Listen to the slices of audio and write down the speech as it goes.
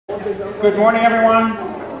Good morning, everyone.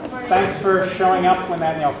 Thanks for showing up when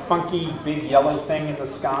that funky big yellow thing in the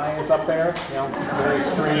sky is up there. Very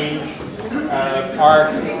strange.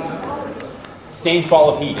 Our stained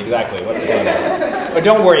ball of heat, exactly. What but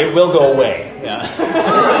don't worry, it will go away. Yeah.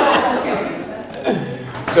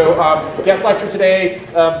 So, guest lecture today,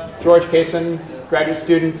 George Kaysen, graduate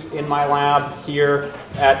student in my lab here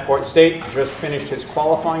at Portland State, just finished his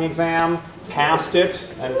qualifying exam, passed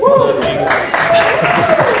it, and one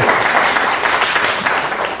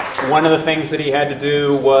of the things that he had to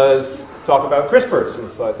do was talk about CRISPRs.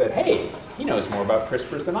 And so I said, hey, he knows more about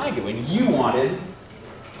CRISPRs than I do. And you wanted,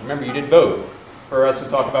 remember you did vote, for us to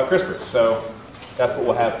talk about CRISPRs. So that's what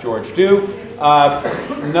we'll have George do.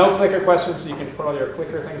 No clicker questions, so you can put all your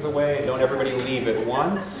clicker things away. Don't everybody leave at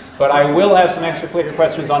once. But I will have some extra clicker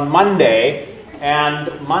questions on Monday.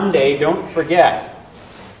 And Monday, don't forget,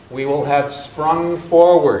 we will have sprung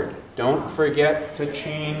forward. Don't forget to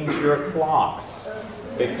change your clocks.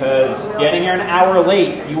 Because getting here an hour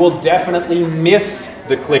late, you will definitely miss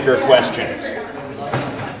the clicker questions.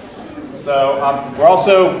 So we're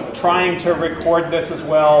also trying to record this as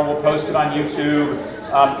well. We'll post it on YouTube.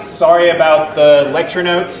 Sorry about the lecture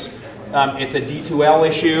notes. It's a D2L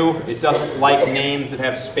issue. It doesn't like names that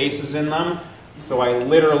have spaces in them. So I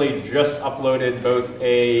literally just uploaded both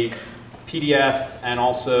a PDF and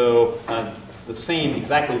also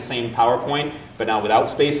exactly the same PowerPoint, but now without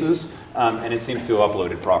spaces. And it seems to have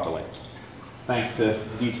uploaded properly. Thanks to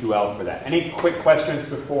D2L for that. Any quick questions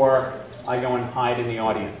before I go and hide in the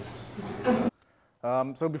audience?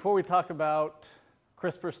 So before we talk about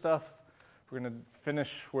CRISPR stuff, we're going to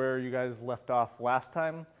finish where you guys left off last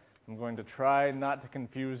time. I'm going to try not to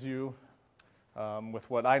confuse you with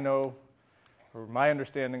what I know or my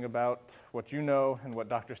understanding about what you know and what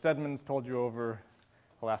Dr. Stedman's told you over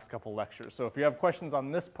the last couple lectures. So if you have questions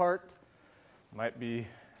on this part, it might be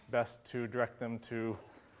best to direct them to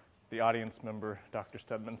the audience member, Dr.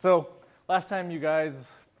 Stedman. So last time you guys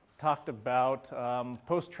talked about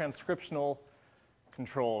post-transcriptional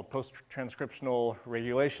control, post-transcriptional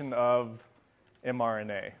regulation of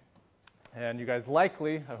mRNA. And you guys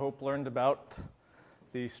likely, I hope, learned about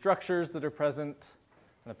the structures that are present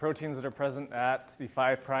and the proteins that are present at the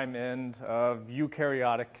 5' end of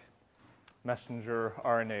eukaryotic messenger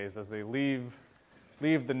RNAs as they leave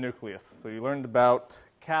the nucleus. So you learned about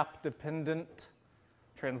cap-dependent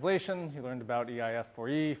translation. You learned about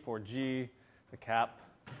EIF4E, 4G, the cap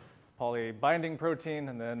poly A binding protein,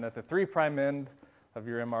 and then at the 3' end of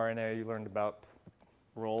your mRNA, you learned about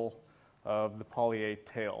the role of the poly A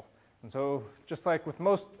tail. And so just like with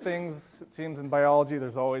most things, it seems in biology,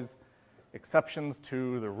 there's always exceptions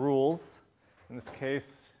to the rules. In this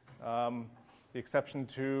case, the exception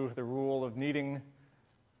to the rule of needing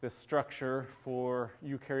this structure for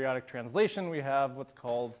eukaryotic translation, we have what's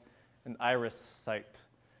called an iris site.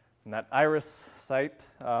 And that iris site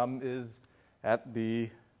is at the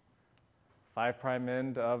 5'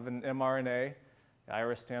 end of an mRNA. The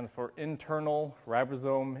iris stands for internal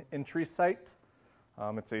ribosome entry site.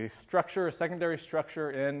 It's a structure, a secondary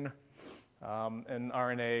structure in an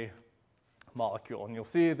RNA molecule. And you'll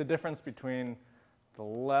see the difference between the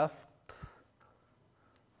left,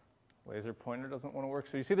 laser pointer doesn't want to work.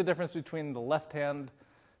 So you see the difference between the left-hand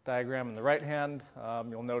diagram and the right hand.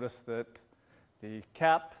 You'll notice that the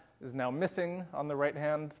cap is now missing on the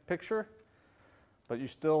right-hand picture, but you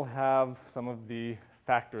still have some of the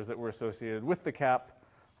factors that were associated with the cap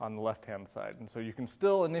on the left-hand side. And so you can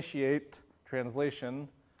still initiate translation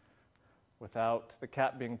without the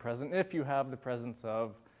cap being present if you have the presence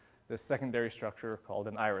of this secondary structure called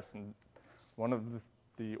an iris. And one of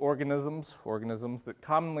the organisms that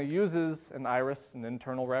commonly uses an iris, an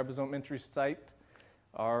internal ribosome entry site,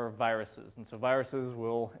 are viruses. And so viruses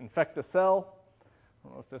will infect a cell. I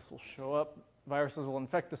don't know if this will show up. Viruses will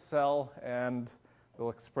infect a cell and they'll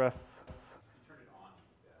express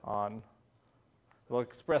They'll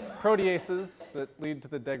express proteases that lead to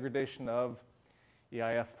the degradation of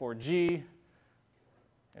EIF4G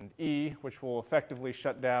and E, which will effectively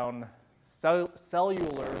shut down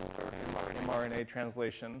cellular mRNA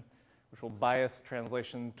translation, which will bias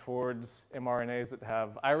translation towards mRNAs that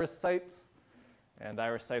have iris sites. And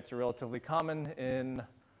iris sites are relatively common in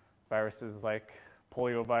viruses like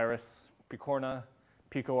poliovirus, picorna,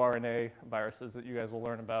 picoRNA viruses that you guys will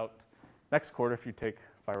learn about next quarter if you take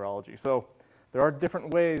virology. So there are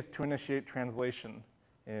different ways to initiate translation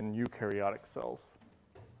in eukaryotic cells.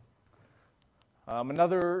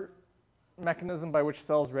 Another mechanism by which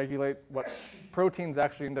cells regulate what proteins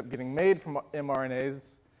actually end up getting made from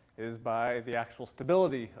mRNAs is by the actual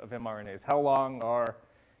stability of mRNAs. How long are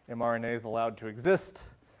mRNAs allowed to exist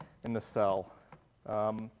in the cell?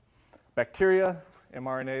 Bacteria,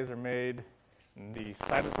 mRNAs are made in the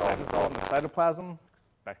cytosol and the cytoplasm.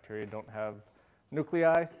 Bacteria don't have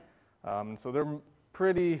nuclei, so they're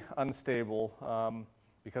pretty unstable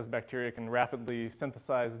because bacteria can rapidly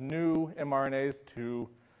synthesize new mRNAs to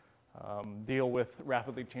deal with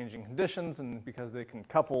rapidly changing conditions, and because they can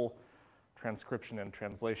couple transcription and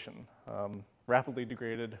translation, rapidly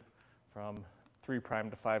degraded from 3'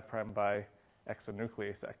 to 5' by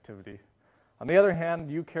exonuclease activity. On the other hand,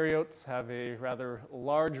 eukaryotes have a rather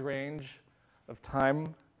large range of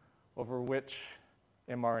time over which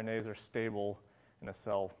mRNAs are stable in a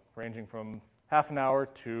cell, ranging from half an hour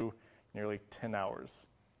to nearly 10 hours.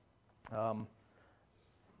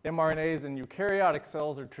 mRNAs in eukaryotic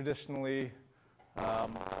cells are traditionally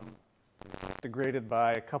degraded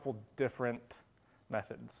by a couple different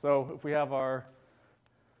methods. So if we have our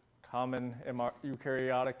common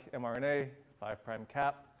eukaryotic mRNA, 5'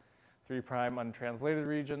 cap, 3' untranslated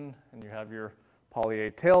region, and you have your poly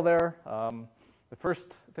A tail there. The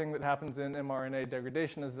first thing that happens in mRNA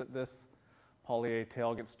degradation is that this poly A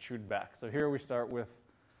tail gets chewed back. So here we start with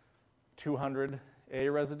 200 A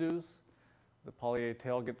residues. The poly A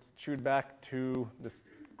tail gets chewed back to this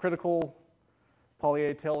critical poly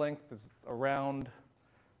A tail length that's around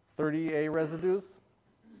 30 A residues.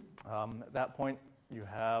 At that point, you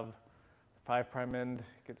have 5' end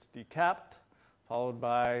gets decapped, followed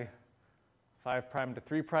by 5' to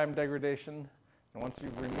 3' degradation. And once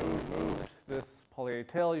you've removed this poly A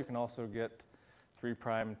tail, you can also get 3'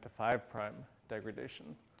 to 5'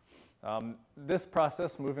 degradation. This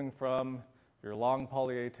process, moving from your long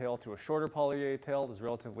poly A tail to a shorter poly A tail, is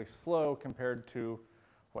relatively slow compared to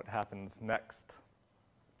what happens next.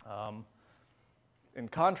 In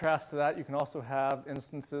contrast to that, you can also have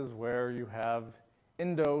instances where you have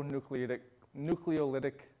endonucleolytic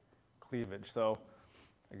cleavage. So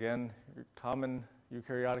again, your common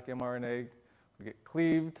eukaryotic mRNA would get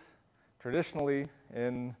cleaved traditionally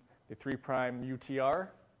in the 3' UTR,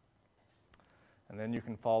 and then you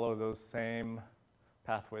can follow those same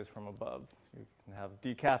pathways from above. You can have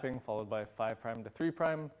decapping followed by 5' to 3'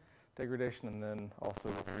 degradation, and then also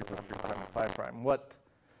 3' to 5'. What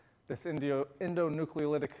this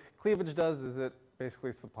endonucleolytic cleavage does is it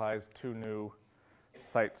basically supplies two new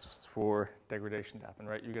sites for degradation to happen,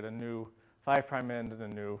 right? You get a new 5' end and a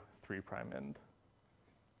new 3' end.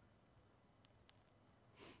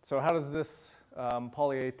 So how does this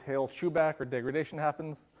poly A tail chewback or degradation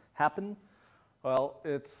happen? Well,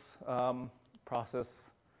 it's a process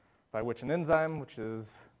by which an enzyme, which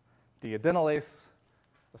is deadenylase,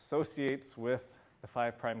 associates with the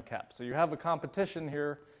 5' cap. So you have a competition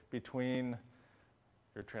here between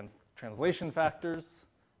your translation factors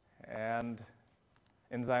and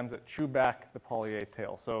enzymes that chew back the poly A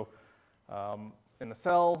tail. So in the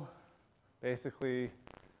cell, basically,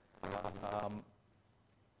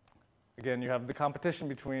 again, you have the competition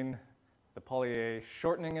between the poly A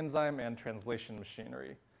shortening enzyme and translation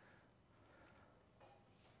machinery.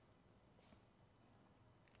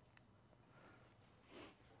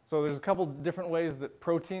 So there's a couple different ways that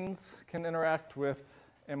proteins can interact with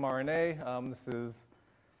mRNA. This is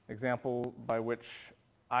an example by which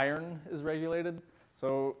iron is regulated.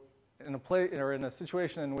 So in a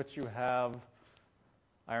situation in which you have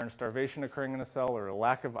iron starvation occurring in a cell or a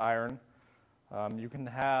lack of iron, you can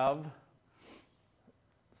have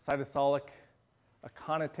cytosolic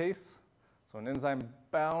aconitase, so an enzyme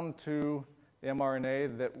bound to the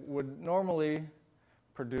mRNA that would normally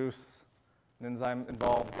produce an enzyme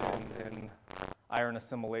involved in iron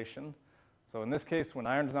assimilation. So in this case, when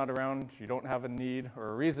iron's not around, you don't have a need or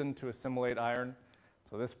a reason to assimilate iron.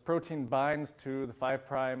 So this protein binds to the 5'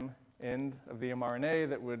 end of the mRNA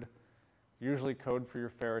that would usually code for your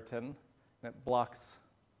ferritin, and it blocks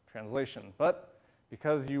translation. But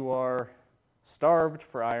because you are starved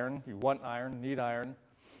for iron, you want iron, need iron,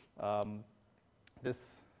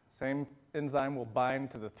 this same enzyme will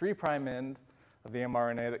bind to the 3' end of the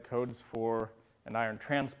mRNA that codes for an iron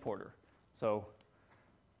transporter. So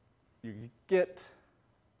you get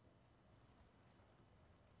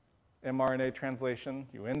mRNA translation,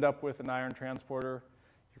 you end up with an iron transporter,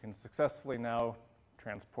 you can successfully now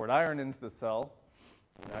transport iron into the cell.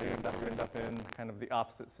 Now you end up in kind of the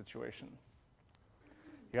opposite situation.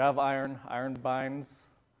 You have iron, iron binds,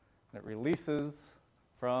 and it releases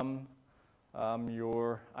from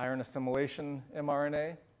your iron assimilation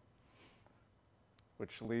mRNA,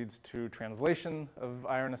 which leads to translation of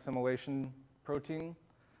iron assimilation protein.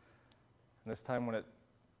 And this time when it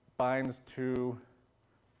binds to,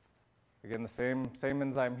 again, the same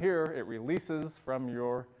enzyme here, it releases from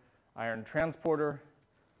your iron transporter,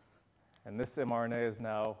 and this mRNA is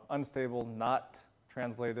now unstable, not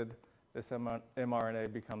translated, this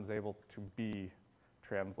mRNA becomes able to be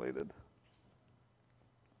translated.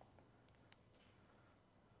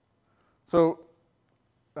 So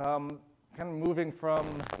kind of moving from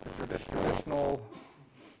the traditional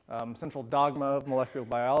central dogma of molecular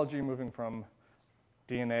biology, moving from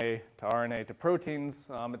DNA to RNA to proteins,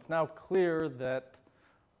 it's now clear that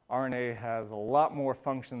RNA has a lot more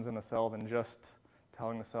functions in a cell than just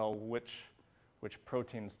telling the cell which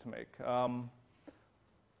proteins to make.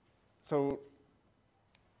 So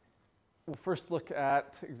we'll first look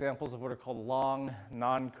at examples of what are called long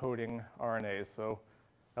non-coding RNAs, so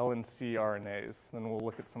LNC RNAs. Then we'll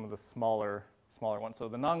look at some of the smaller ones. So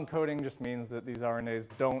the non-coding just means that these RNAs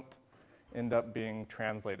don't end up being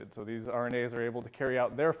translated. So these RNAs are able to carry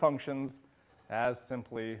out their functions as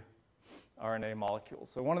simply RNA molecules.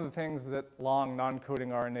 So one of the things that long non-coding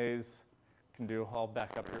RNAs can do, I'll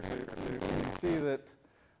back up here. So you can see that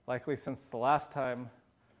likely since the last time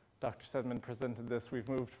Dr. Sedman presented this, we've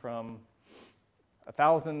moved from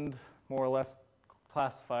 1,000 more or less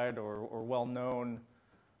classified or well-known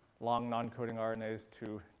long non-coding RNAs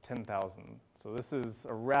to 10,000. So this is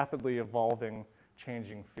a rapidly evolving,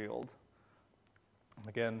 changing field.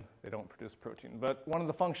 Again, they don't produce protein. But one of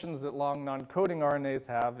the functions that long non-coding RNAs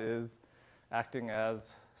have is acting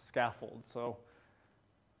as scaffolds. So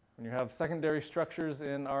when you have secondary structures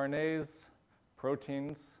in RNAs,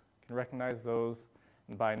 proteins can recognize those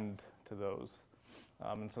and bind to those.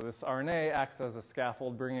 And so this RNA acts as a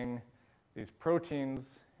scaffold, bringing these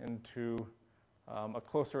proteins into a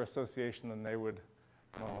closer association than they would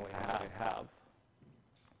normally have.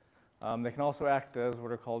 They can also act as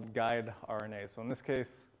what are called guide RNA. So in this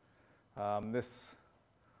case, this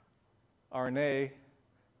RNA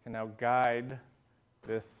can now guide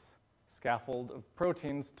this scaffold of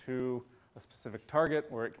proteins to a specific target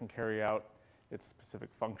where it can carry out its specific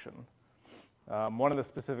function. One of the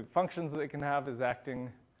specific functions that it can have is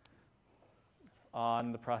acting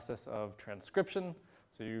on the process of transcription.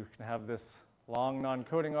 So you can have this long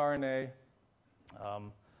non-coding RNA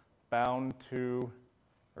bound to,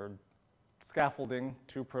 or scaffolding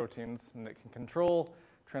to proteins, and it can control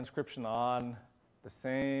transcription on the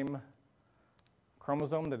same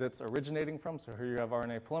chromosome that it's originating from. So here you have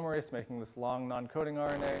RNA polymerase making this long non-coding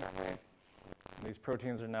RNA. And these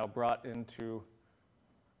proteins are now brought into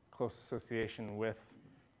close association with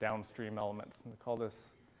downstream elements. And we call this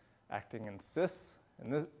acting in cis.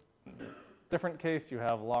 In this different case, you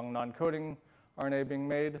have long non-coding RNA being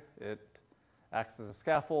made. It acts as a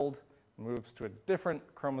scaffold, moves to a different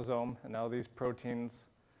chromosome, and now these proteins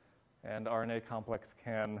and RNA complex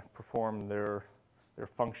can perform their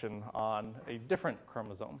function on a different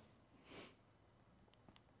chromosome.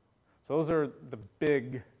 So those are the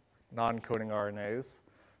big non-coding RNAs.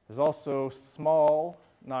 There's also small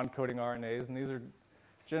non-coding RNAs, and these are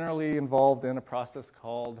generally involved in a process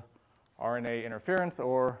called RNA interference,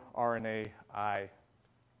 or RNAi.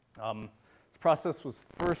 This process was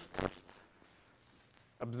first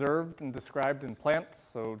observed and described in plants.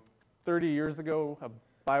 So 30 years ago, a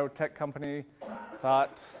biotech company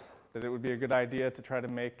thought that it would be a good idea to try to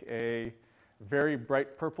make a very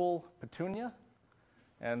bright purple petunia.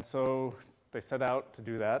 And so they set out to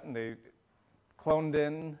do that, and they cloned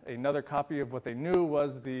in another copy of what they knew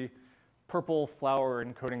was the purple flower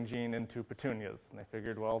encoding gene into petunias. And they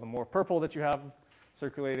figured, well, the more purple that you have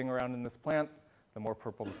circulating around in this plant, the more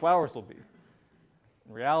purple the flowers will be.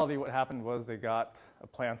 In reality, what happened was they got a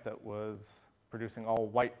plant that was producing all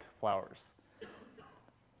white flowers.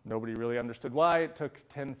 Nobody really understood why. It took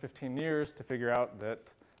 10, 15 years to figure out that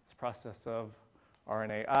this process of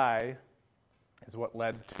RNAi is what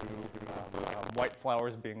led to white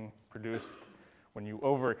flowers being produced when you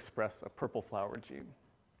overexpress a purple flower gene.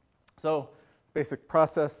 So basic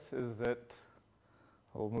process is that,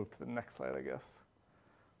 we'll move to the next slide, I guess.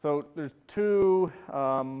 So there's two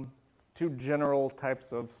general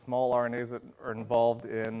types of small RNAs that are involved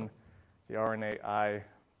in the RNAi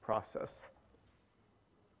process.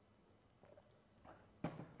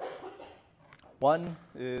 One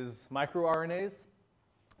is microRNAs.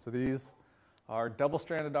 So these are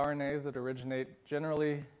double-stranded RNAs that originate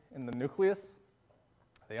generally in the nucleus.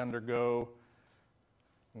 They undergo,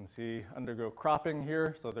 you can see, cropping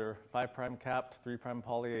here. So they're 5' capped, 3'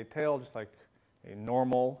 poly A tail, just like a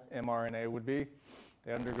normal mRNA would be.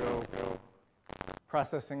 They undergo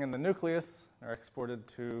processing in the nucleus and are exported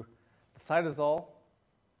to the cytosol,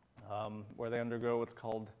 where they undergo what's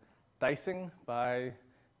called dicing by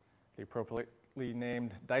the appropriately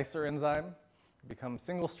named dicer enzyme, become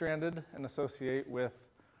single-stranded and associate with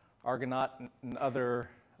argonaute and other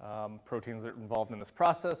proteins that are involved in this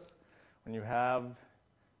process. When you have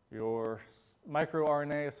your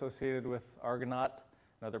microRNA associated with Argonaut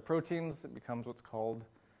and other proteins. It becomes what's called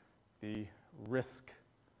the RISC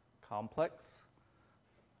complex.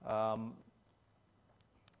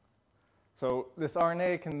 So this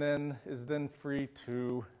RNA is then free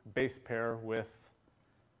to base pair with,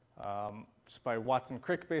 just by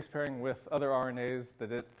Watson-Crick base pairing with other RNAs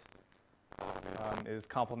that it is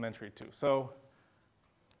complementary to. So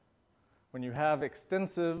when you have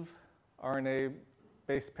extensive RNA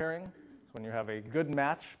base pairing, so when you have a good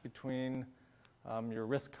match between your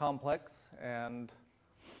RISC complex and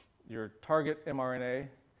your target mRNA,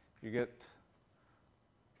 you get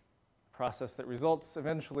a process that results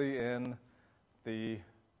eventually in the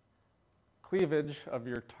cleavage of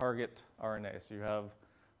your target RNA. So you have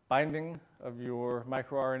binding of your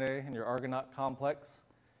microRNA and your Argonaut complex.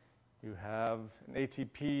 You have an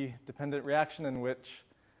ATP-dependent reaction in which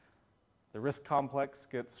the RISC complex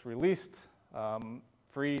gets released,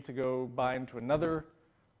 free to go bind to another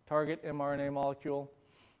target mRNA molecule.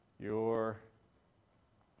 Your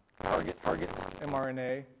target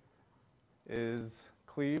mRNA is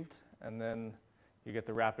cleaved, and then you get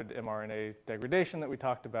the rapid mRNA degradation that we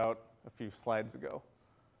talked about a few slides ago.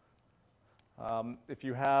 If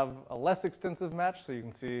you have a less extensive match, so you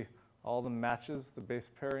can see all the matches, the base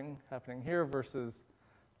pairing happening here versus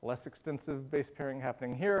less extensive base pairing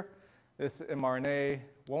happening here, this mRNA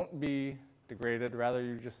won't be degraded. Rather,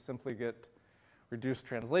 you just simply get reduced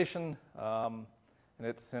translation, and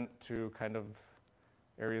it's sent to kind of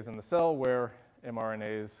areas in the cell where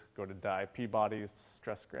mRNAs go to die, P-bodies,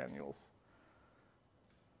 stress granules.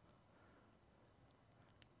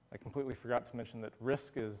 I completely forgot to mention that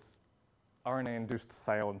RISC is RNA-induced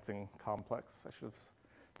silencing complex. I should have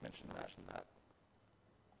mentioned that.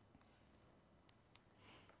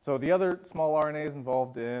 So the other small RNAs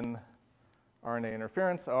involved in RNA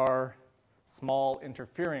interference are small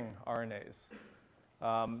interfering RNAs.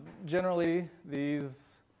 Generally,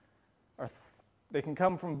 these they can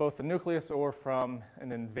come from both the nucleus or from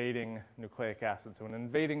an invading nucleic acid. So an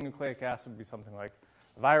invading nucleic acid would be something like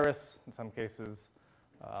a virus, in some cases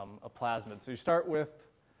a plasmid. So you start with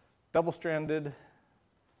double-stranded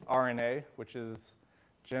RNA, which is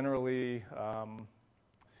generally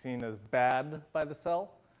seen as bad by the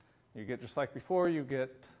cell. You get, just like before, you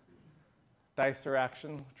get dicer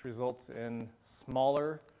action, which results in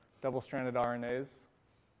smaller double-stranded RNAs.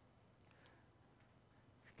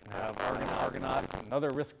 You can have Argonaut and other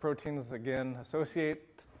RISC proteins, again,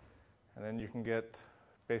 associate, and then you can get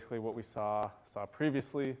basically what we saw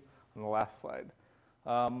previously on the last slide.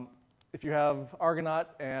 If you have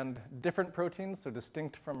Argonaut and different proteins, so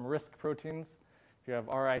distinct from RISC proteins, if you have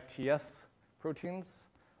RITS proteins,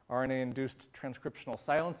 RNA-induced transcriptional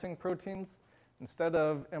silencing proteins, instead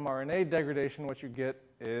of mRNA degradation, what you get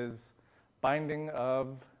is binding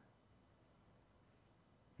of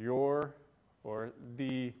your or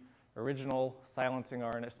the original silencing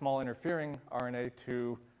RNA, small interfering RNA,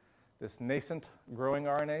 to this nascent growing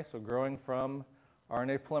RNA, so growing from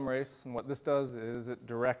RNA polymerase. And what this does is it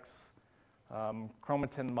directs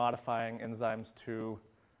chromatin modifying enzymes to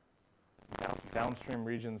downstream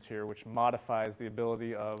regions here, which modifies the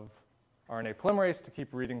ability of RNA polymerase to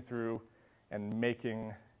keep reading through and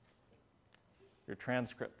making your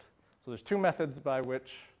transcript. So there's two methods by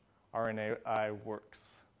which RNAi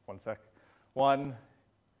works. One sec. One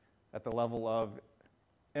at the level of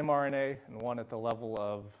mRNA and one at the level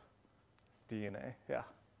of DNA. Yeah.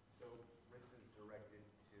 So RISC is directed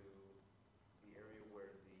to the area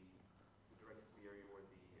where the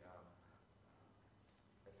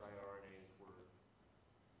siRNAs were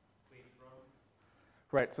cleaved from?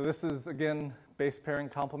 Right. So this is, again, base pairing,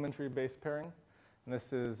 complementary base pairing. And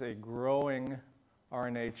this is a growing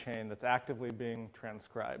RNA chain that's actively being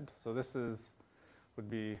transcribed. So this would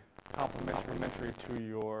be complementary to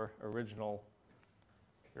your original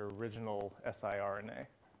siRNA. And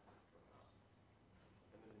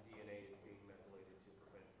then the DNA is being methylated to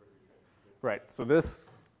prevent further transcription. Right. So this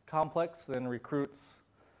complex then recruits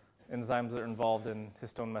enzymes that are involved in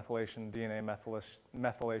histone methylation, DNA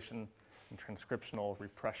methylation, and transcriptional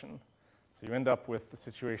repression. So you end up with the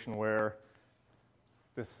situation where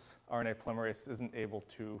this RNA polymerase isn't able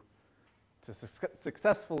to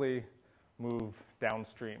successfully move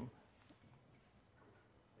downstream.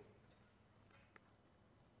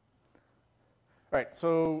 Right,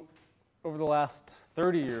 so over the last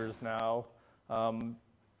 30 years now,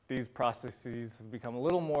 these processes have become a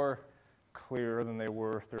little more clear than they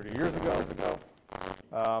were 30 years ago.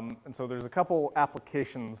 And so there's a couple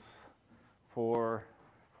applications for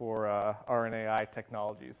RNAi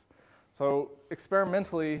technologies. So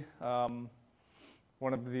experimentally,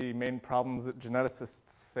 one of the main problems that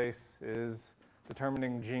geneticists face is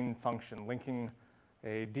determining gene function, linking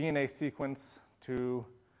a DNA sequence to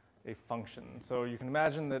a function. So you can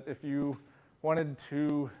imagine that if you wanted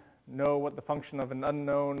to know what the function of an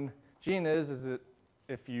unknown gene is it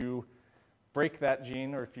if you break that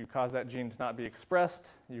gene or if you cause that gene to not be expressed,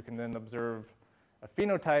 you can then observe a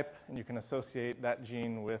phenotype and you can associate that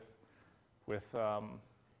gene with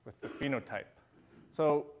the phenotype.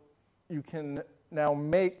 So you can now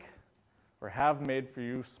make or have made for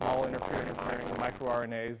you small interfering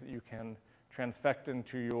microRNAs that you can transfect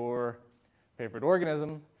into your favorite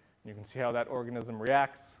organism. You can see how that organism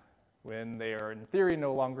reacts when they are, in theory,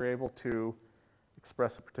 no longer able to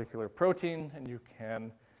express a particular protein, and you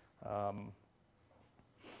can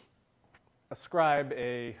ascribe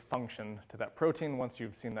a function to that protein once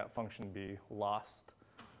you've seen that function be lost.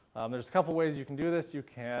 There's a couple ways you can do this. You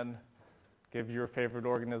can give your favorite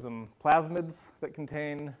organism plasmids that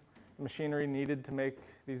contain the machinery needed to make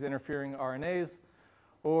these interfering RNAs,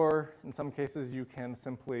 or in some cases you can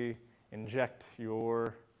simply inject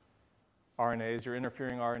your RNAs, your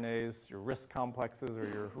interfering RNAs, your RISC complexes or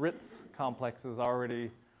your RITS complexes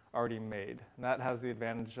already made. And that has the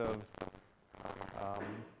advantage of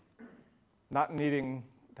not needing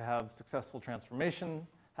to have successful transformation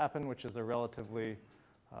happen, which is a relatively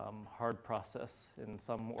hard process in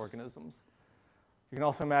some organisms. You can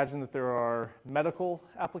also imagine that there are medical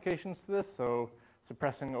applications to this, so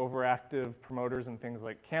suppressing overactive promoters in things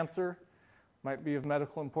like cancer might be of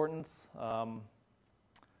medical importance.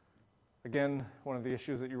 Again, one of the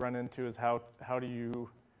issues that you run into is how do you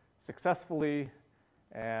successfully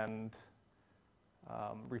and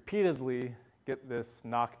repeatedly get this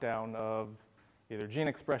knockdown of either gene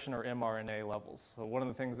expression or mRNA levels. So one of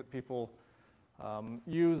the things that people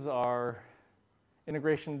use are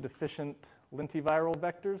integration deficient lentiviral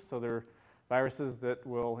vectors. So they're viruses that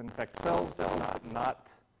will infect cells,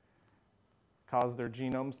 not cause their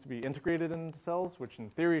genomes to be integrated into cells, which in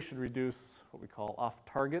theory should reduce what we call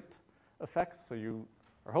off-target effects. So you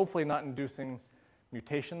are hopefully not inducing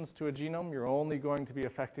mutations to a genome. You're only going to be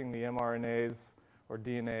affecting the mRNAs or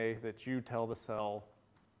DNA that you tell the cell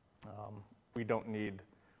we don't need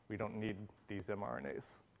these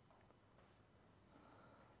mRNAs.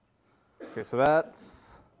 Okay, so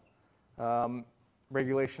that's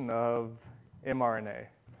regulation of mRNA.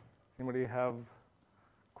 Does anybody have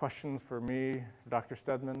questions for me, Dr.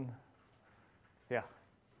 Stedman? Yeah. Could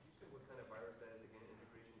you say what kind of virus that is again,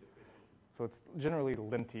 integration deficient? So it's generally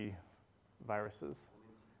lentiviruses,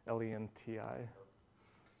 L-E-N-T-I.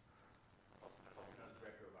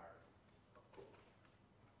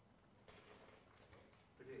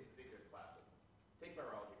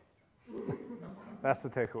 That's the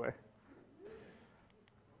takeaway.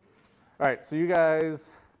 All right, so you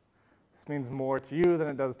guys, this means more to you than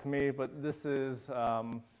it does to me, but this is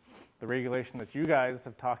the regulation that you guys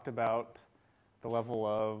have talked about, the level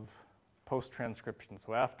of post-transcription.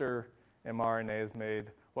 So after mRNA is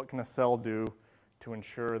made, what can a cell do to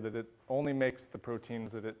ensure that it only makes the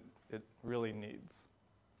proteins that it really needs?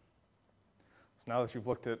 So now that you've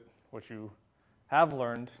looked at what you have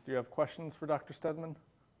learned, do you have questions for Dr. Stedman?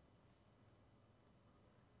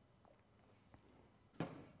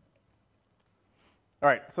 All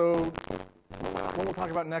right, so what we'll talk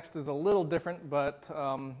about next is a little different, but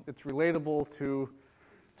it's relatable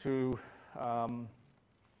to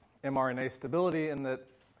mRNA stability in that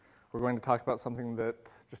we're going to talk about something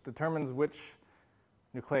that just determines which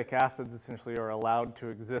nucleic acids essentially are allowed to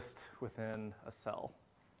exist within a cell.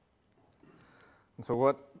 And so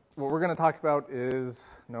what we're going to talk about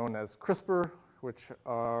is known as CRISPR, which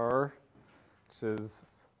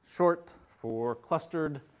is short for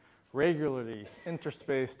clustered regularly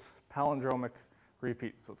interspaced palindromic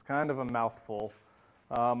repeats. So it's kind of a mouthful.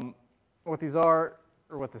 What these are,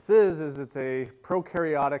 or what this is it's a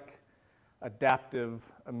prokaryotic adaptive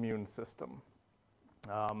immune system.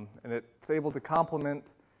 And it's able to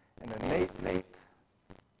complement an innate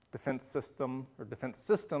defense system or defense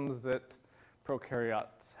systems that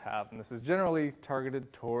prokaryotes have. And this is generally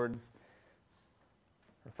targeted towards,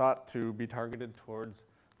 or thought to be targeted towards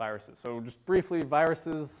viruses. So just briefly,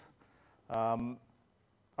 viruses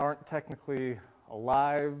aren't technically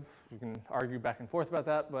alive. You can argue back and forth about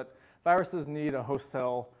that, but viruses need a host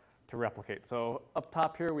cell to replicate. So up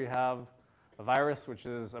top here we have a virus, which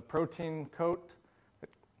is a protein coat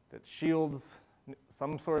that shields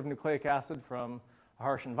some sort of nucleic acid from a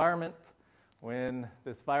harsh environment. When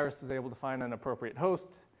this virus is able to find an appropriate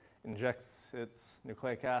host, injects its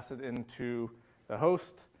nucleic acid into the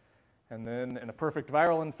host, and then in a perfect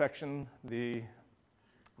viral infection, the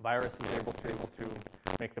virus is able to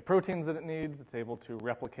make the proteins that it needs, it's able to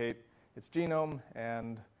replicate its genome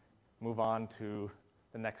and move on to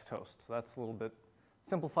the next host. So that's a little bit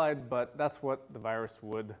simplified, but that's what the virus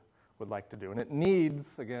would like to do. And it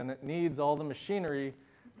needs, again, it needs all the machinery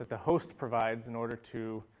that the host provides in order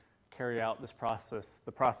to carry out this process,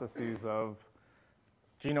 the processes of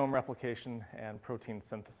genome replication and protein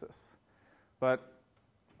synthesis. But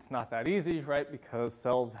it's not that easy, right? Because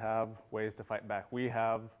cells have ways to fight back. We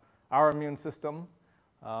have our immune system,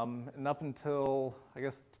 and up until, I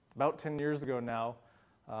guess, about 10 years ago now,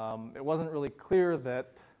 it wasn't really clear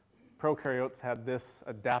that prokaryotes had this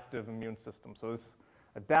adaptive immune system. So this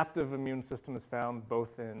adaptive immune system is found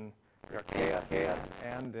both in archaea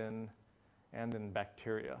and in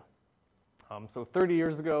bacteria. So 30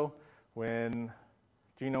 years ago, when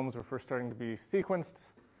genomes were first starting to be sequenced,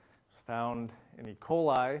 it was found in E.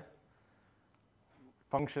 coli.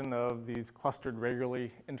 Function of these clustered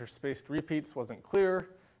regularly interspaced repeats wasn't clear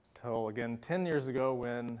until, again, 10 years ago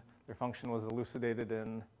when their function was elucidated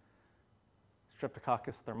in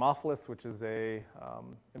Streptococcus thermophilus, which is a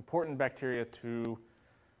important bacteria to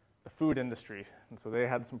the food industry. And so they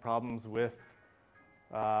had some problems with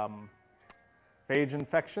phage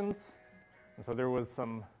infections. And so there was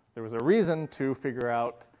a reason to figure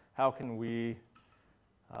out how can we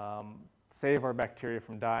save our bacteria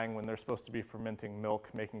from dying when they're supposed to be fermenting milk,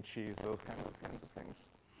 making cheese, those kinds of things.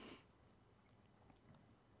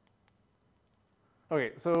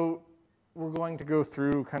 Okay, so we're going to go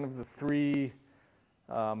through kind of the three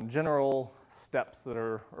general steps that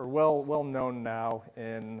are well known now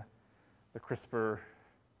in the CRISPR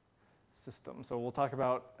system. So we'll talk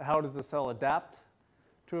about how does the cell adapt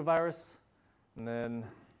to a virus, and then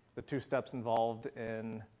the two steps involved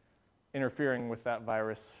in interfering with that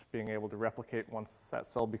virus being able to replicate once that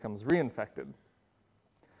cell becomes reinfected.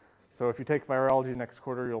 So if you take virology next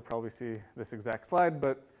quarter, you'll probably see this exact slide,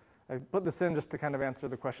 but I put this in just to kind of answer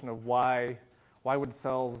the question of why would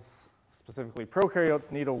cells, specifically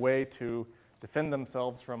prokaryotes, need a way to defend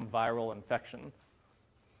themselves from viral infection?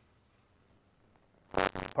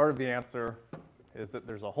 Part of the answer is that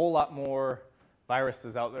there's a whole lot more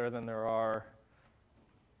viruses out there than there are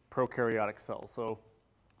prokaryotic cells. So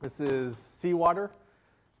this is seawater,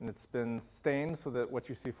 and it's been stained so that what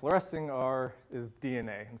you see fluorescing is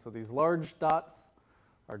DNA. And so these large dots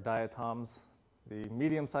are diatoms. The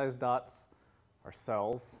medium-sized dots are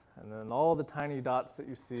cells. And then all the tiny dots that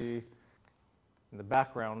you see in the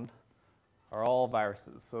background are all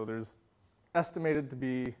viruses. So there's estimated to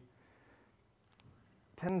be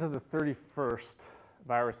 10 to the 31st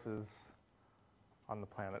viruses on the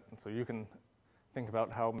planet. And so you can think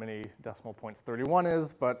about how many decimal points 31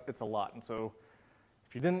 is, but it's a lot. And so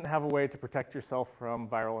if you didn't have a way to protect yourself from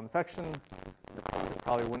viral infection, there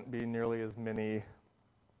probably wouldn't be nearly as many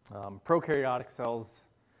prokaryotic cells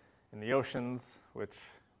in the oceans, which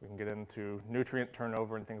we can get into nutrient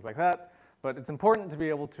turnover and things like that. But it's important to be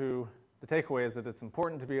able to, the takeaway is that it's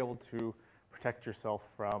important to be able to protect yourself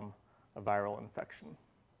from a viral infection.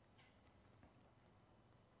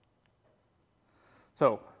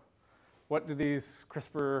 So what do these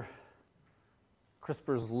CRISPRs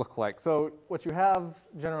look like? So what you have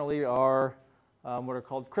generally are what are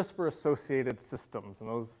called CRISPR-associated systems. And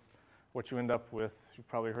those, what you end up with, you've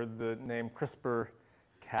probably heard the name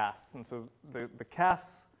CRISPR-Cas. And so the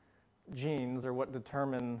Cas genes are what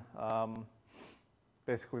determine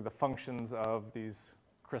basically the functions of these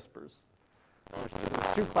CRISPRs.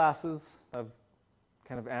 There's two classes. I've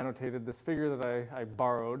kind of annotated this figure that I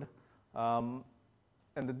borrowed.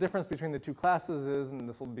 And the difference between the two classes is, and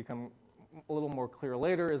this will become a little more clear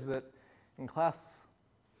later, is that in class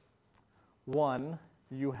 1,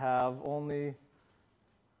 you have only,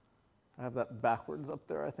 I have that backwards up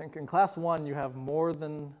there, I think. In class 1, you have more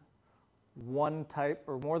than one type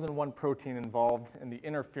or more than one protein involved in the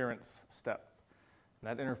interference step. And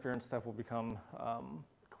that interference step will become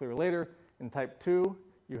clear later. In type 2,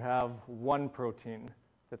 you have one protein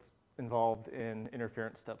that's involved in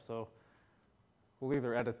interference step. So we'll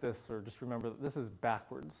either edit this or just remember that this is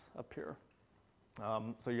backwards up here.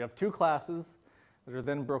 So you have two classes that are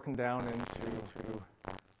then broken down into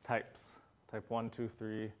types, type 1, 2,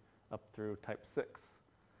 3, up through type 6.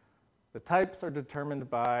 The types are determined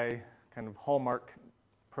by kind of hallmark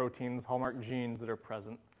proteins, hallmark genes that are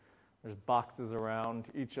present. There's boxes around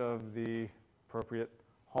each of the appropriate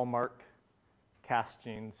hallmark Cas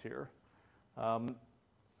genes here.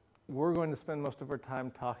 We're going to spend most of our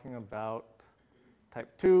time talking about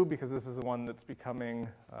type 2 because this is the one that's becoming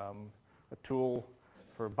a tool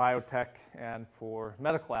for biotech and for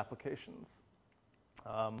medical applications.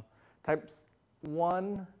 Types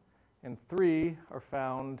 1 and 3 are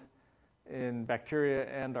found in bacteria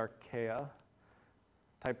and archaea.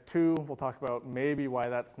 Type 2, we'll talk about maybe why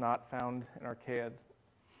that's not found in archaea a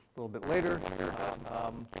little bit later.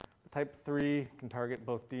 Type 3 can target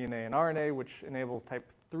both DNA and RNA, which enables type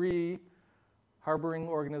 3 harboring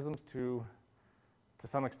organisms to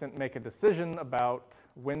some extent make a decision about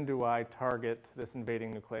when do I target this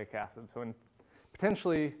invading nucleic acid. So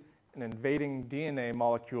potentially an invading DNA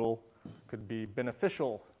molecule could be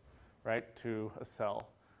beneficial, right, to a cell.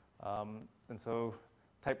 And so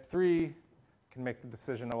type 3 can make the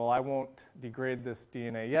decision, well, I won't degrade this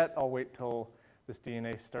DNA yet. I'll wait till this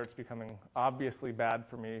DNA starts becoming obviously bad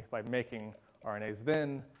for me by making RNAs.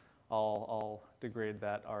 Then I'll degrade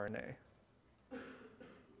that RNA.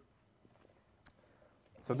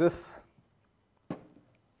 So these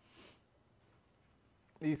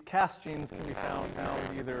Cas genes can be found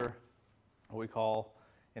either what we call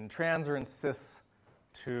in trans or in cis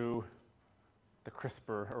to the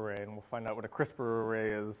CRISPR array, and we'll find out what a CRISPR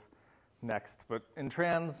array is next. But in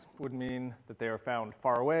trans would mean that they are found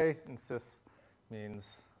far away, and cis means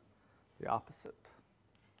the opposite.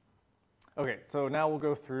 Okay, so now we'll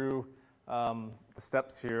go through the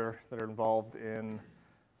steps here that are involved in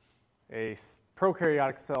a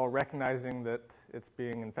prokaryotic cell recognizing that it's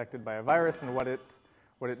being infected by a virus and what it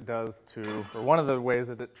does to, or one of the ways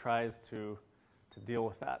that it tries to deal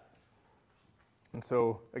with that. And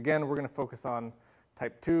so again, we're going to focus on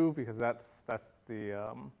type 2 because that's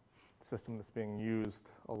the system that's being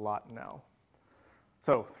used a lot now.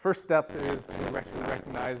 So first step is to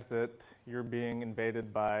recognize that you're being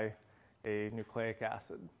invaded by a nucleic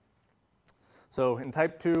acid. So in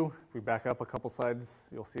type 2, if we back up a couple slides,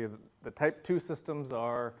 you'll see that the type 2 systems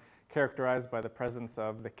are characterized by the presence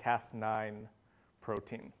of the Cas9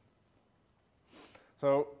 protein.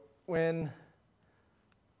 So when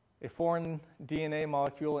a foreign DNA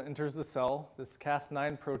molecule enters the cell, this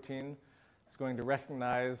Cas9 protein is going to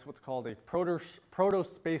recognize what's called a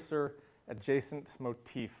protospacer adjacent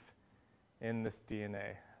motif in this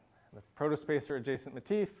DNA. The protospacer adjacent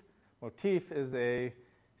motif is a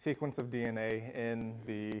sequence of DNA in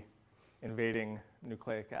the invading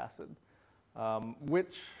nucleic acid.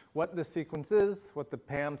 What this sequence is, what the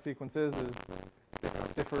PAM sequence is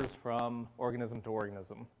differs from organism to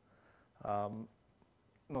organism. The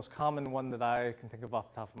most common one that I can think of off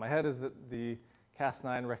the top of my head is that the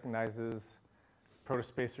Cas9 recognizes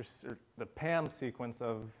protospacers, or the PAM sequence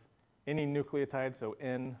of any nucleotide, so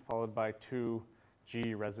N followed by 2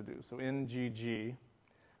 G residues. So NGG,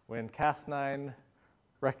 when Cas9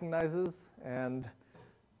 recognizes and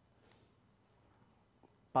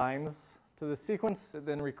binds to the sequence, it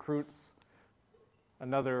then recruits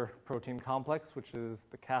another protein complex, which is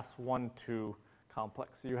the Cas1-2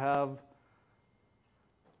 complex. So you have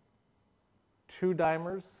 2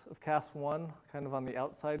 dimers of Cas1 kind of on the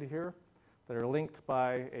outside here that are linked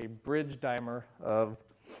by a bridge dimer of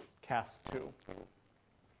Cas2.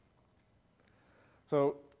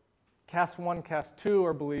 So Cas1, Cas2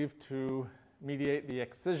 are believed to mediate the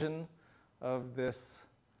excision of this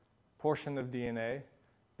portion of DNA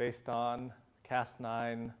based on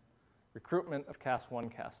Cas9 recruitment of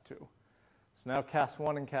Cas1, Cas2. So now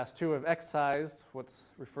Cas1 and Cas2 have excised what's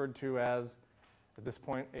referred to as, at this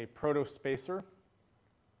point, a protospacer.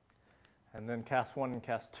 And then Cas1 and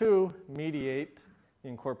Cas2 mediate the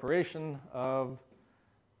incorporation of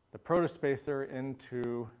the protospacer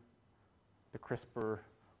into the CRISPR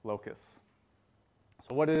locus.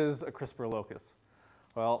 So what is a CRISPR locus?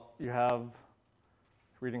 Well, you have,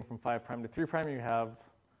 reading from 5' to 3', you have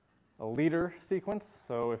a leader sequence.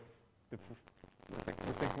 So if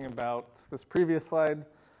we're thinking about this previous slide,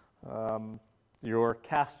 your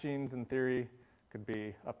Cas genes, in theory, could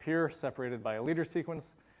be up here, separated by a leader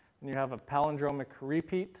sequence. And you have a palindromic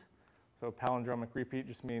repeat. So a palindromic repeat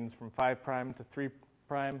just means from 5' to 3',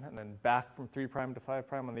 and then back from 3' to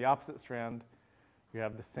 5'. On the opposite strand, you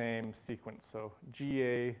have the same sequence. So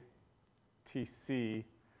GATC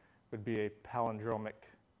would be a palindromic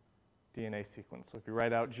DNA sequence. So if you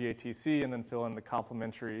write out GATC and then fill in the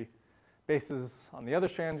complementary bases on the other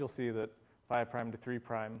strand, you'll see that 5' to 3'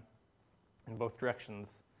 in both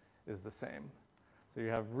directions is the same. So you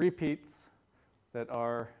have repeats that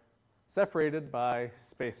are separated by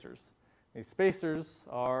spacers. These spacers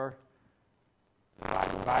are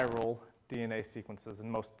viral DNA sequences in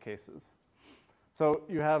most cases. So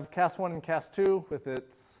you have Cas1 and Cas2 with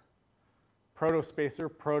its protospacer,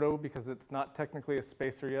 proto because it's not technically a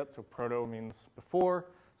spacer yet, so proto means before.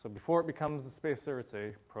 So before it becomes a spacer, it's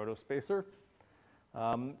a protospacer.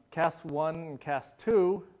 Cas1 and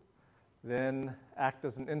Cas2 then act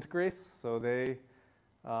as an integrase, so they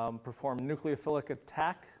perform nucleophilic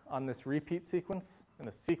attack on this repeat sequence in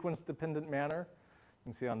a sequence-dependent manner.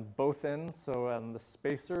 You can see on both ends, so on the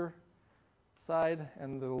spacer side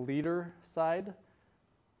and the leader side.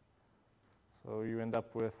 So you end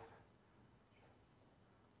up with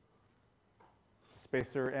the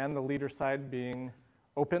spacer and the leader side being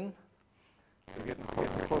open. You get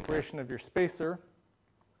incorporation of your spacer,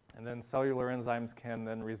 and then cellular enzymes can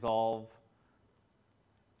then resolve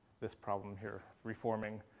this problem here,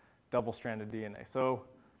 reforming double-stranded DNA. So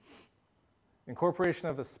incorporation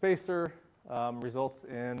of a spacer results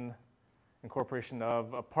in incorporation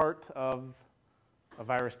of a part of a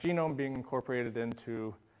virus genome being incorporated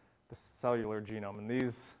into the cellular genome. And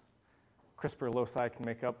these CRISPR loci can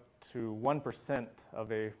make up to 1%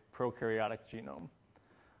 of a prokaryotic genome.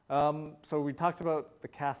 So we talked about the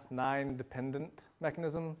Cas9 dependent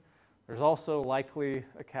mechanism. There's also likely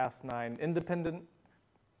a Cas9 independent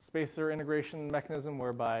spacer integration mechanism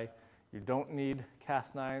whereby you don't need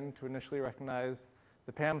Cas9 to initially recognize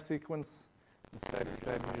the PAM sequence. Instead,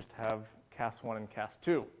 you just have Cas1 and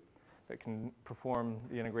Cas2 that can perform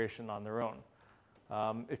the integration on their own.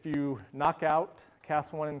 If you knock out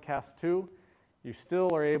Cas1 and Cas2, you still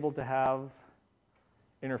are able to have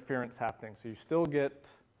interference happening. So you still get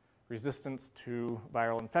resistance to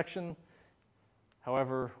viral infection.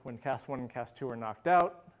 However, when Cas1 and Cas2 are knocked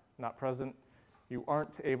out, not present, you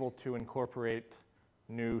aren't able to incorporate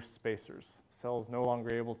new spacers. Cells no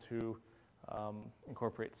longer able to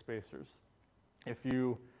incorporate spacers. If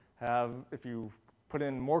you put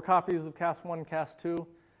in more copies of Cas1, Cas2,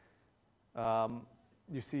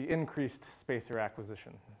 you see increased spacer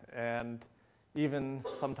acquisition. And even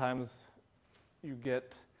sometimes you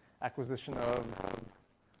get acquisition of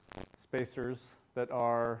spacers that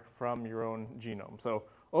are from your own genome. So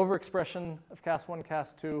overexpression of Cas1,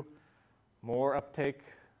 Cas2, more uptake,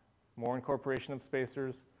 more incorporation of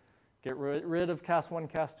spacers. Get rid of Cas1,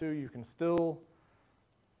 Cas2, you can still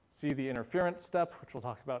see the interference step, which we'll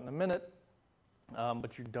talk about in a minute,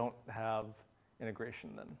 but you don't have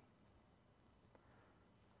integration then.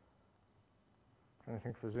 I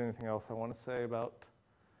think if there's anything else I want to say about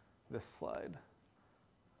this slide.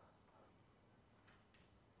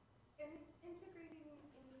 And it's integrating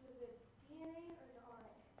into the DNA or the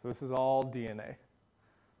RNA? So this is all DNA.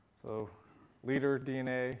 So leader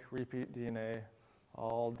DNA, repeat DNA,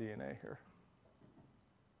 all DNA here.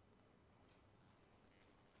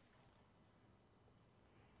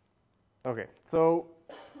 Okay, so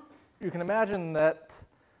you can imagine that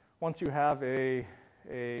once you have a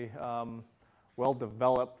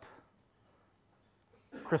well-developed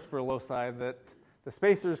CRISPR loci, that the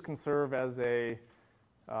spacers can serve as a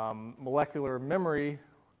molecular memory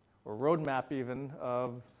or roadmap even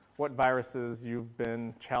of what viruses you've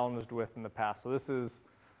been challenged with in the past. So this is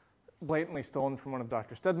blatantly stolen from one of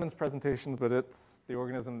Dr. Stedman's presentations, but it's the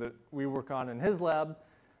organism that we work on in his lab.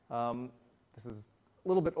 This is a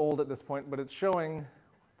little bit old at this point, but it's showing,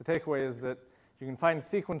 the takeaway is that you can find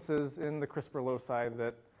sequences in the CRISPR loci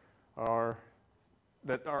that are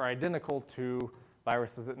identical to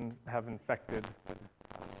viruses that have infected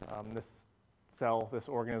this cell, this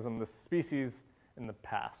organism, this species in the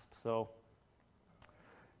past. So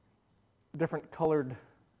different colored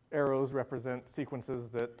arrows represent sequences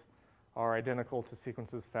that are identical to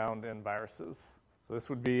sequences found in viruses. So this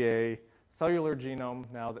would be a cellular genome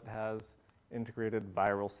now that has integrated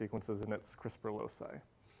viral sequences in its CRISPR loci.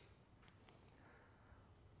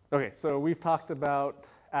 Okay, so we've talked about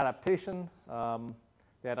adaptation.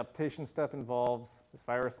 The adaptation step involves this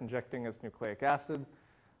virus injecting its nucleic acid.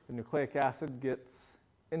 The nucleic acid gets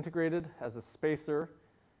integrated as a spacer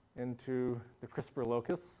into the CRISPR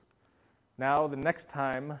locus. Now, the next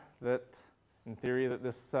time that, in theory, that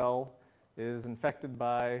this cell is infected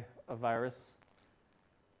by a virus,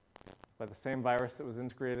 by the same virus that was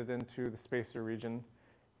integrated into the spacer region,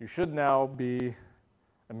 you should now be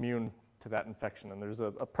immune to that infection. And there's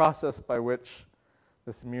a process by which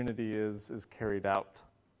this immunity is carried out.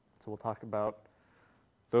 So we'll talk about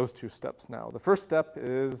those two steps now. The first step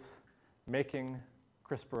is making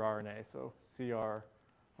CRISPR RNA, so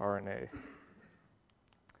cRNA.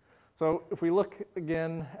 So if we look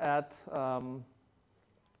again at our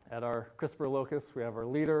CRISPR locus, we have our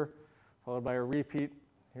leader followed by a repeat.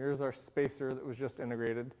 Here's our spacer that was just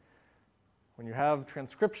integrated. When you have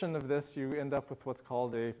transcription of this, you end up with what's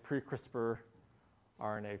called a pre-CRISPR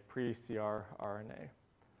RNA, pre-CR RNA.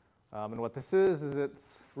 And what this is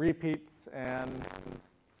it's repeats and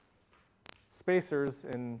spacers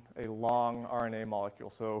in a long RNA molecule.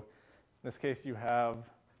 So in this case, you have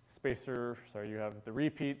you have the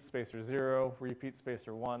repeat, spacer 0, repeat,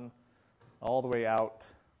 spacer 1, all the way out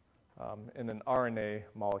in an RNA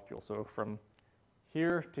molecule. So from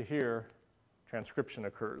here to here transcription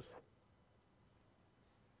occurs.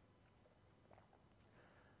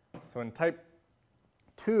 So in type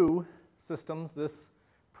 2 systems, this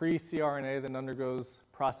pre-cRNA then undergoes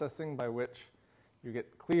processing by which you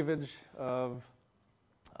get cleavage of,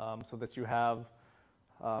 so that you have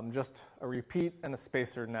just a repeat and a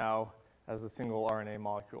spacer now as a single RNA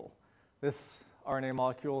molecule. This RNA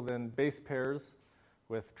molecule then base pairs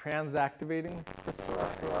with transactivating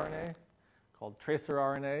CRISPR RNA called tracer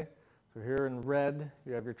RNA. So here in red,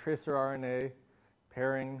 you have your tracer RNA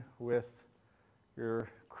pairing with your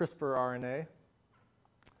CRISPR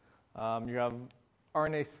RNA. You have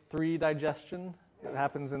RNase 3 digestion that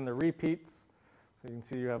happens in the repeats. So you can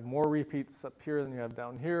see you have more repeats up here than you have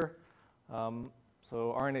down here.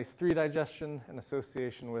 So RNase 3 digestion in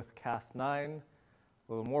association with Cas9, a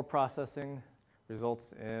little more processing,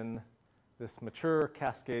 results in this mature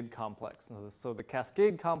cascade complex. So the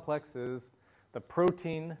cascade complex is the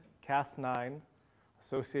protein Cas9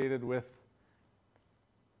 associated with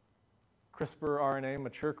CRISPR RNA,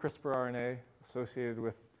 mature CRISPR RNA associated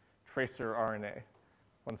with tracer RNA.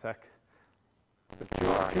 One sec. The two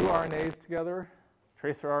RNAs together,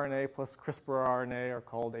 tracer RNA plus CRISPR RNA, are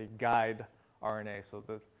called a guide RNA. So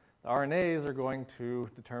the RNAs are going to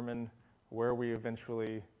determine where we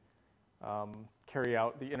eventually carry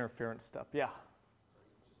out the interference step. Yeah?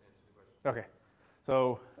 Okay.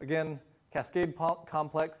 So again, cascade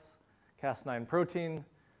complex, Cas9 protein,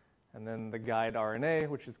 and then the guide RNA,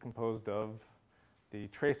 which is composed of the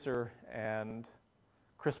tracer and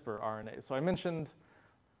CRISPR RNA. So I mentioned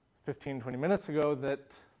 15, 20 minutes ago that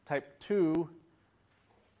type 2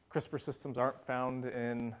 CRISPR systems aren't found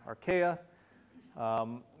in archaea.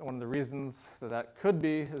 One of the reasons that that could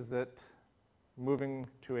be is that moving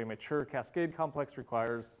to a mature cascade complex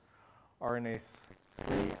requires RNase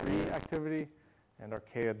 3 activity, and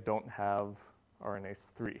archaea don't have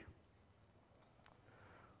RNase 3.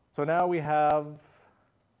 So now we have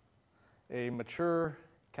a mature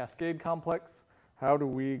cascade complex. How do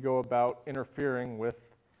we go about interfering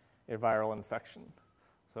with a viral infection?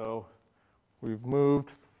 So we've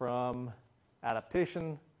moved from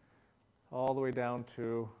adaptation all the way down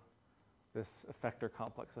to this effector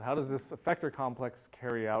complex. So how does this effector complex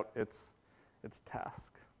carry out its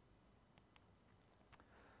task?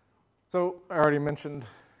 So I already mentioned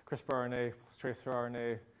CRISPR RNA plus tracer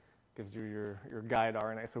RNA gives you your guide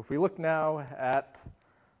RNA. So if we look now at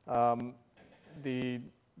the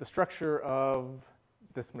structure of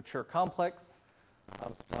this mature complex,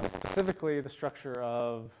 specifically the structure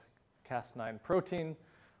of Cas9 protein,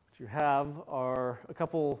 what you have are a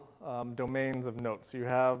couple domains of note. So you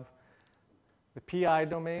have the PI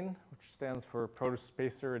domain, which stands for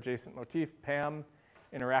protospacer adjacent motif, PAM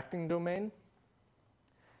interacting domain.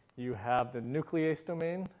 You have the nuclease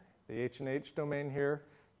domain, the H&H domain here.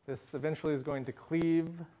 This eventually is going to cleave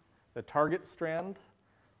the target strand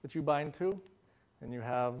that you bind to. And you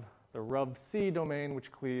have the RUV-C domain,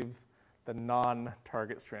 which cleaves the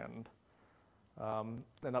non-target strand.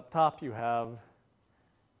 Then up top, you have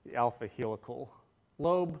the alpha helical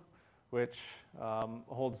lobe, which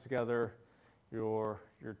holds together your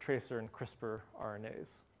tracer and CRISPR RNAs.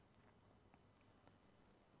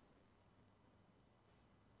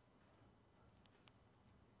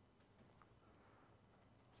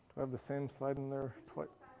 Do I have the same slide in there twice?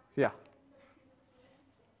 Yeah.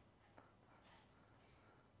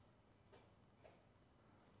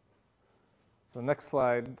 So next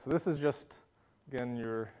slide. So this is just, again,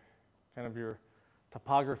 your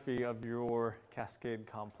topography of your cascade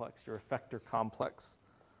complex, your effector complex.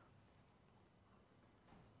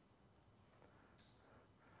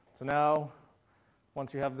 So now,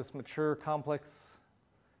 once you have this mature complex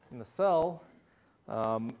in the cell,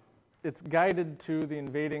 it's guided to the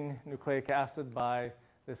invading nucleic acid by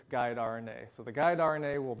this guide RNA. So the guide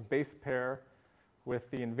RNA will base pair with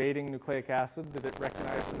the invading nucleic acid that it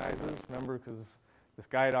recognizes. Remember, because this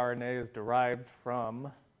guide RNA is derived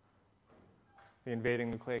from the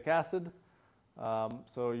invading nucleic acid.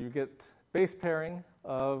 So you get base pairing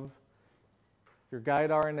of your guide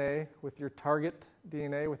RNA with your target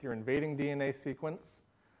DNA, with your invading DNA sequence.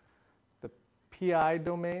 The PI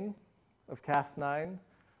domain of Cas9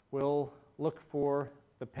 will look for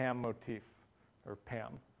the PAM motif, or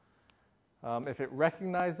PAM. If it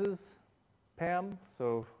recognizes PAM,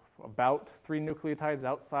 so about 3 nucleotides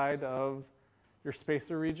outside of your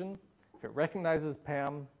spacer region, if it recognizes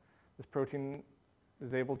PAM, this protein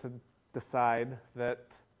is able to decide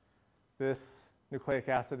that this nucleic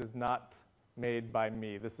acid is not made by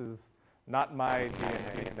me. This is not my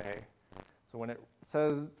DNA.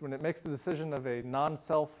 So when it makes the decision of a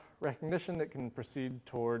non-self recognition, it can proceed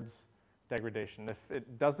towards degradation. If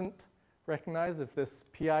it doesn't recognize, if this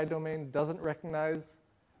PI domain doesn't recognize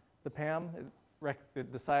the PAM,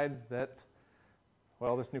 it decides that,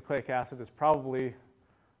 well, this nucleic acid is probably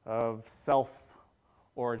of self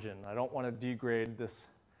origin. I don't want to degrade this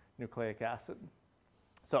nucleic acid.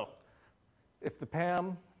 So if the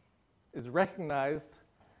PAM is recognized,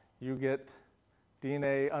 you get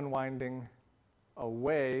DNA unwinding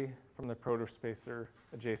away from the protospacer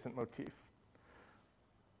adjacent motif.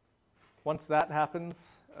 Once that happens,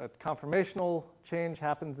 a conformational change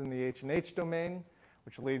happens in the H&H domain,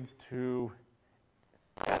 which leads to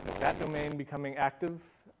that domain becoming active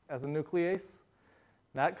as a nuclease.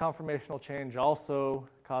 That conformational change also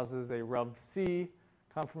causes a RUV-C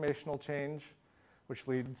conformational change, which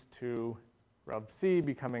leads to RUV-C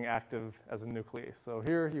becoming active as a nuclease. So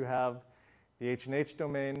here you have the H&H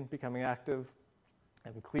domain becoming active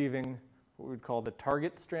and cleaving what we would call the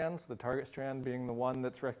target strand, so the target strand being the one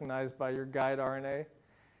that's recognized by your guide RNA.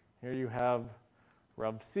 Here you have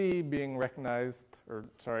RUV-C being recognized, or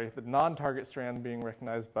sorry, the non-target strand being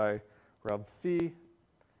recognized by RUV-C,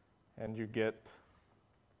 and you get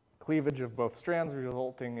cleavage of both strands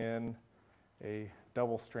resulting in a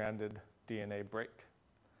double-stranded DNA break.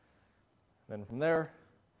 Then from there,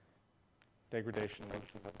 degradation of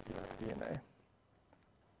DNA.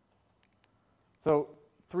 So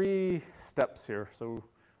 3 steps here. So we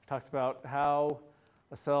talked about how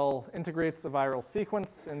a cell integrates a viral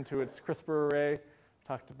sequence into its CRISPR array,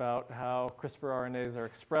 talked about how CRISPR RNAs are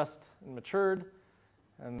expressed and matured,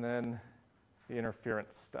 and then the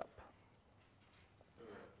interference step.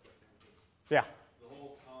 Yeah? The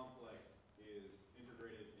whole complex is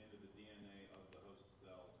integrated into the DNA of the host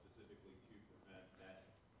cell specifically to prevent that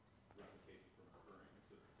replication from occurring.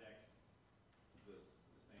 So it protects the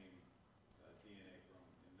same DNA from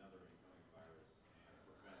another incoming virus and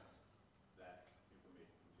prevents that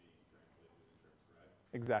information from being translated into interference,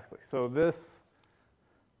 correct? Exactly. So this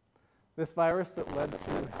virus that led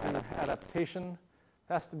to adaptation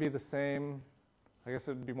has to be the same. I guess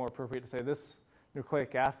it would be more appropriate to say this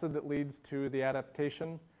nucleic acid that leads to the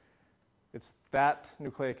adaptation. It's that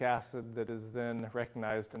nucleic acid that is then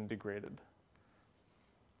recognized and degraded.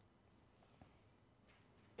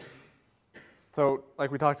 So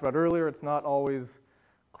like we talked about earlier, it's not always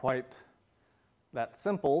quite that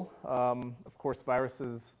simple. Of course,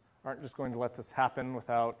 viruses aren't just going to let this happen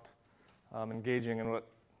without engaging in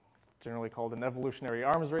what's generally called an evolutionary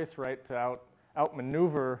arms race, right, to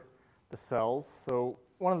outmaneuver the cells. So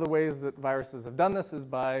one of the ways that viruses have done this is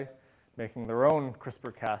by making their own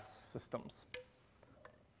CRISPR-Cas systems.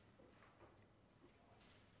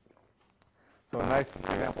 So a nice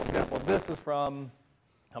example of this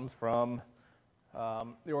comes from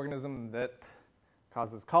the organism that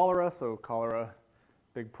causes cholera. So cholera,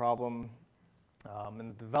 big problem in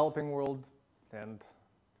the developing world, and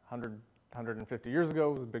 150 years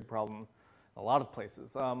ago was a big problem in a lot of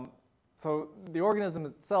places. So the organism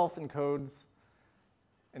itself encodes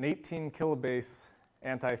an 18 kilobase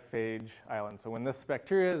antiphage island. So when this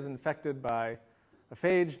bacteria is infected by a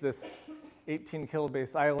phage, this 18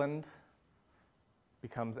 kilobase island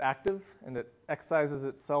becomes active, and it excises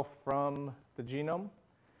itself from the genome,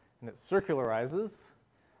 and it circularizes,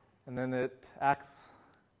 and then it acts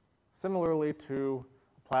similarly to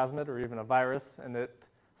a plasmid or even a virus, and it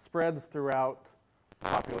spreads throughout the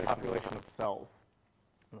population of cells.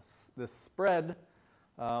 And this spread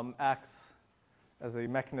acts as a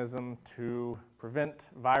mechanism to prevent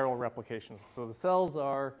viral replication. So the cells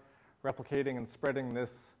are replicating and spreading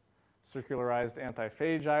this circularized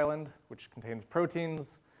antiphage island, which contains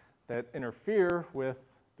proteins that interfere with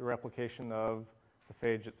the replication of the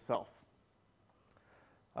phage itself.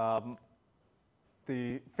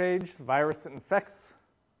 The phage, the virus that infects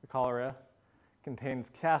the cholera,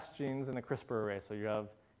 contains Cas genes in a CRISPR array. So you have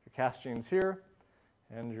your Cas genes here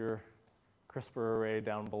and your CRISPR array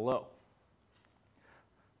down below.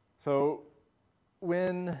 So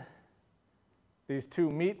when these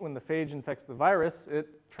two meet, when the phage infects the virus,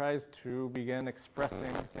 it tries to begin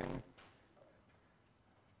expressing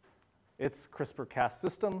its CRISPR-Cas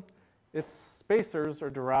system. Its spacers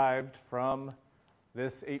are derived from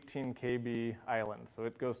this 18 kb island. So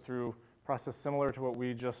it goes through a process similar to what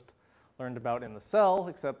we just learned about in the cell,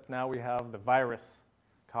 except now we have the virus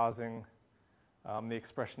causing the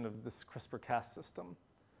expression of this CRISPR-Cas system.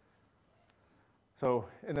 So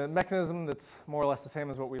in a mechanism that's more or less the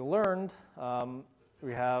same as what we learned,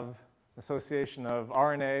 we have association of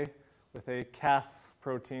RNA with a Cas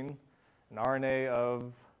protein, an RNA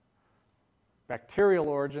of bacterial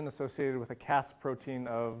origin associated with a Cas protein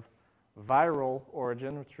of viral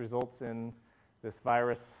origin, which results in this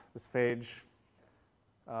virus, this phage,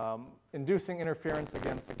 inducing interference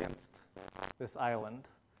against this island.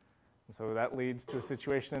 And so that leads to a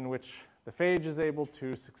situation in which the phage is able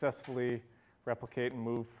to successfully replicate and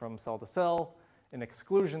move from cell to cell in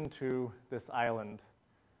exclusion to this island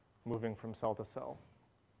moving from cell to cell.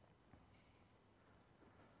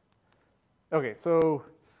 Okay, so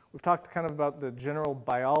we've talked kind of about the general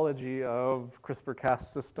biology of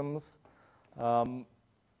CRISPR-Cas systems. Now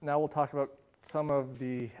we'll talk about some of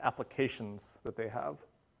the applications that they have.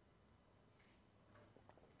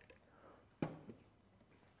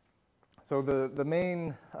 So the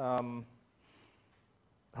main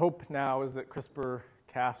hope now is that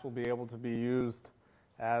CRISPR-Cas will be able to be used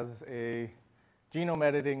as a genome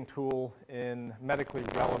editing tool in medically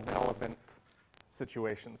relevant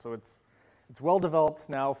situations. So it's well developed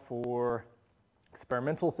now for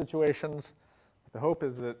experimental situations. The hope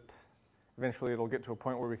is that eventually it'll get to a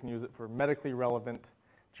point where we can use it for medically relevant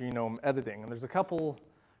genome editing. And there's a couple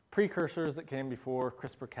precursors that came before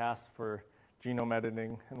CRISPR-Cas for genome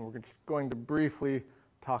editing, and we're just going to briefly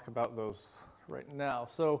talk about those right now.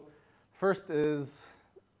 So first is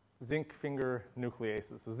zinc finger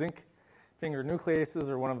nucleases. So zinc finger nucleases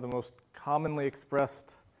are one of the most commonly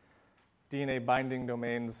expressed DNA binding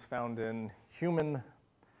domains found in human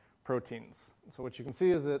proteins. So what you can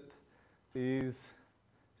see is that these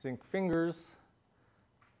zinc fingers,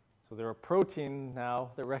 so they're a protein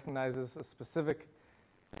now that recognizes a specific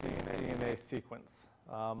DNA sequence.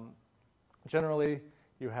 Generally,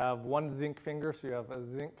 you have one zinc finger, so you have a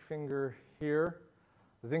zinc finger here.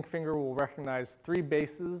 The zinc finger will recognize 3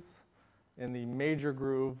 bases in the major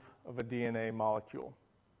groove of a DNA molecule.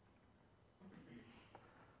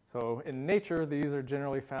 So in nature, these are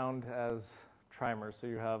generally found as trimers. So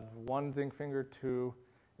you have 1 zinc finger, 2,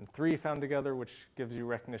 and 3 found together, which gives you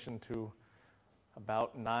recognition to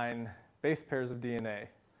about 9 base pairs of DNA.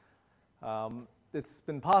 It's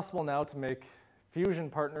been possible now to make fusion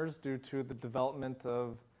partners due to the development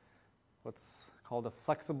of what's called a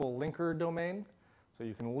flexible linker domain. So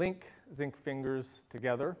you can link zinc fingers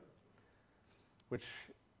together, which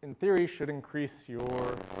in theory should increase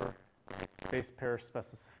your base pair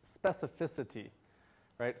specificity,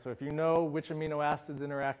 right? So if you know which amino acids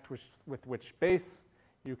interact with which base,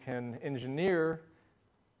 you can engineer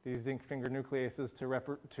these zinc finger nucleases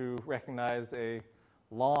to recognize a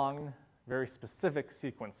long, very specific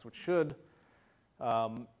sequence, which should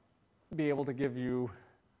be able to give you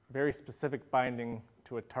very specific binding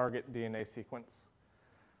to a target DNA sequence.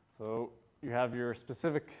 So you have your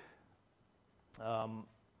specific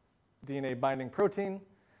DNA binding protein,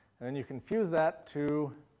 and then you can fuse that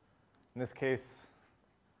to, in this case,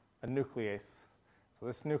 a nuclease. So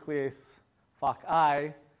this nuclease,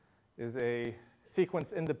 FOCI, is a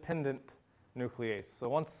sequence-independent nuclease. So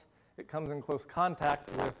once it comes in close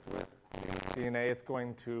contact with DNA, it's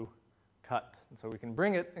going to cut. And so we can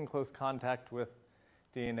bring it in close contact with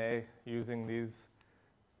DNA using these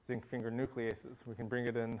zinc finger nucleases. We can bring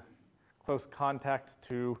it in close contact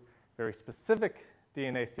to very specific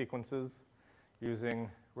DNA sequences using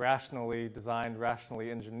rationally designed, rationally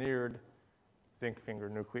engineered zinc finger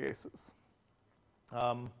nucleases.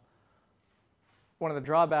 One of the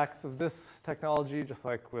drawbacks of this technology, just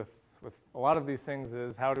like with a lot of these things,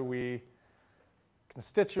 is how do we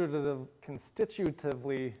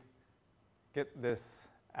constitutively get this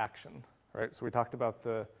action, right? So we talked about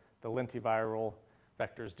the lentiviral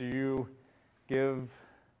vectors. Do you give,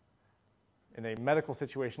 in a medical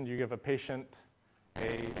situation, do you give a patient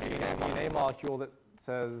a DNA molecule that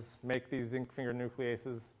says make these zinc finger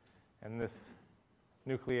nucleases and this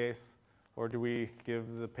nuclease, or do we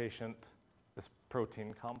give the patient this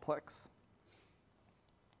protein complex?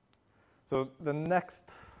 So the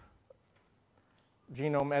next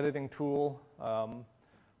genome editing tool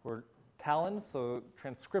were TALENs, so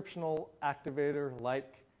transcriptional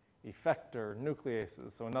activator-like effector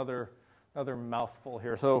nucleases. So another mouthful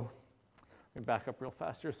here. So let me back up real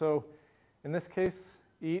fast here. So in this case,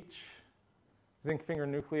 each zinc finger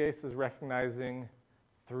nuclease is recognizing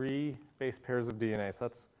 3 base pairs of DNA. So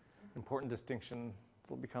that's an important distinction.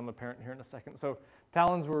 It'll become apparent here in a second. So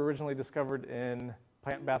TALENs were originally discovered in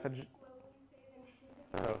plant pathogen.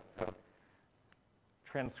 So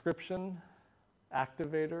transcription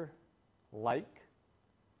activator like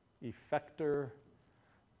effector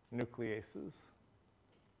nucleases.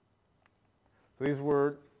 So these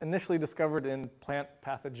were initially discovered in plant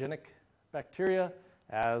pathogenic bacteria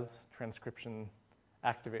as transcription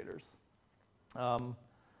activators.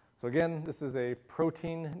 So again, this is a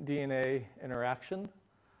protein-DNA interaction.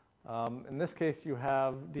 In this case, you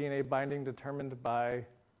have DNA binding determined by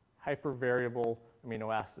hypervariable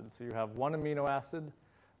amino acids. So you have one amino acid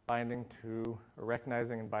binding to, or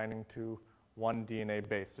recognizing and binding to one DNA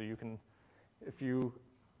base. So you can, if you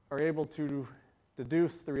are able to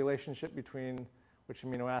deduce the relationship between which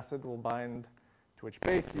amino acid will bind to which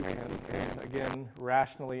base, you can, again,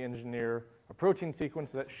 rationally engineer a protein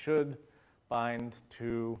sequence that should bind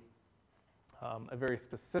to a very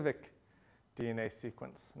specific DNA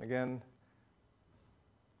sequence. And again,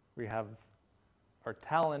 we have our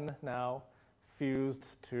TALEN now fused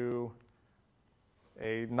to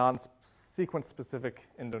a non-sequence specific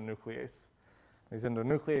endonuclease. These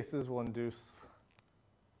endonucleases will induce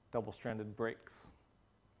double-stranded breaks.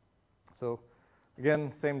 So again,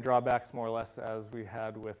 same drawbacks more or less as we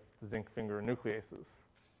had with zinc finger nucleases.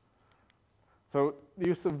 So the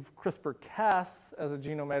use of CRISPR-Cas as a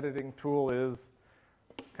genome editing tool is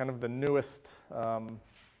kind of the newest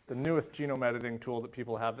genome editing tool that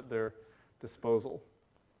people have at their disposal.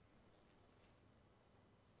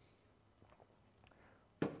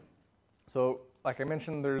 So like I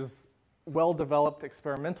mentioned, there's well-developed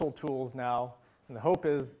experimental tools now, and the hope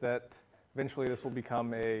is that eventually this will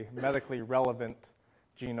become a medically relevant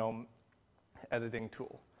genome editing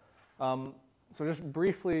tool. So just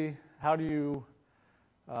briefly, how do you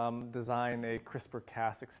design a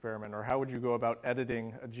CRISPR-Cas experiment, or how would you go about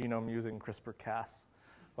editing a genome using CRISPR-Cas?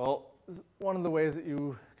 Well, one of the ways that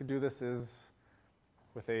you could do this is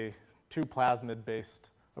with a 2-plasmid-based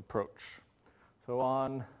approach. So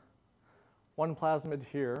on one plasmid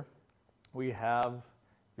here, we have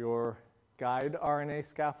your guide RNA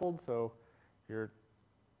scaffold, so your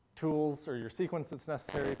tools or your sequence that's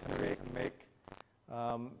necessary to make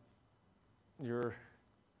your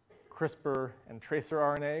CRISPR and tracer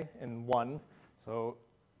RNA in one. So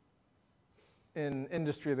in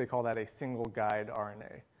industry, they call that a single guide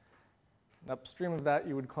RNA. And upstream of that,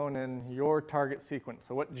 you would clone in your target sequence.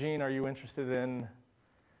 So what gene are you interested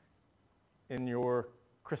in your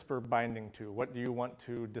CRISPR binding to? What do you want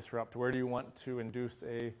to disrupt? Where do you want to induce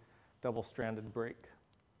a double-stranded break?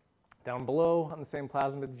 Down below on the same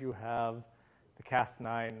plasmid, you have the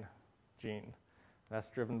Cas9 gene. That's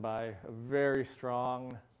driven by a very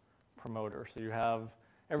strong promoter. So you have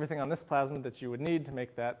everything on this plasmid that you would need to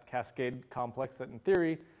make that cascade complex that in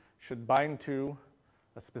theory should bind to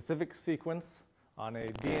a specific sequence on a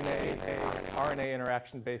DNA RNA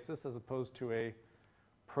interaction basis as opposed to a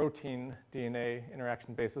protein DNA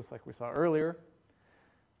interaction basis like we saw earlier.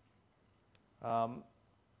 Then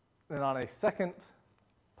on a second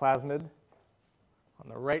plasmid, on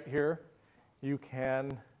the right here, you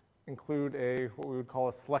can include what we would call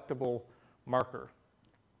a selectable marker.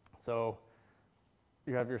 So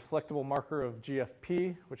you have your selectable marker of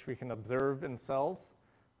GFP, which we can observe in cells.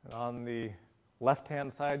 And on the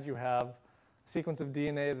left-hand side, you have a sequence of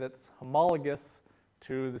DNA that's homologous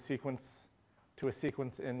to the sequence, to a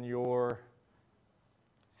sequence in your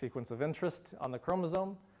sequence of interest on the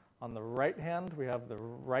chromosome. On the right hand, we have the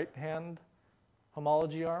right-hand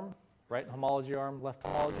homology arm, right homology arm, left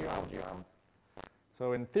homology arm.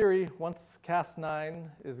 So in theory, once Cas9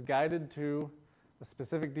 is guided to a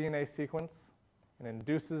specific DNA sequence and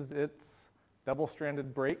induces its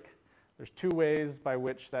double-stranded break, there's two ways by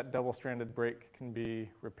which that double-stranded break can be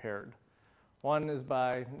repaired. One is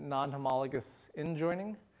by non-homologous end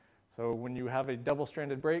joining. So when you have a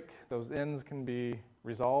double-stranded break, those ends can be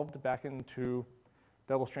resolved back into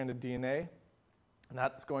double-stranded DNA, and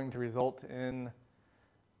that's going to result in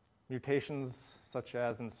mutations such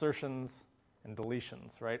as insertions and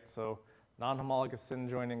deletions, right? So non-homologous end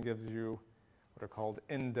joining gives you what are called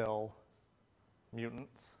indel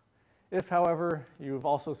mutants. If, however, you've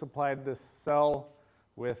also supplied this cell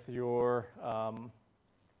with your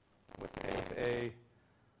with a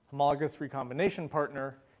homologous recombination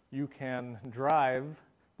partner, you can drive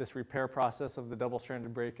this repair process of the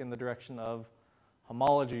double-stranded break in the direction of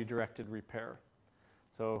homology-directed repair.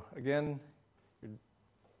 So again, your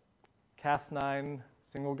Cas9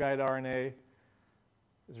 single guide RNA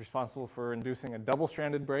is responsible for inducing a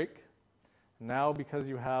double-stranded break. Now, because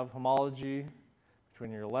you have homology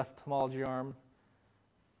between your left homology arm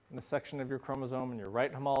and a section of your chromosome and your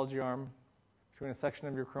right homology arm, between a section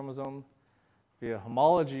of your chromosome, via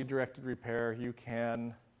homology-directed repair, you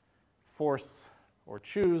can force or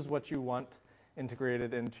choose what you want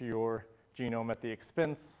integrated into your genome at the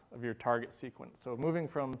expense of your target sequence. So moving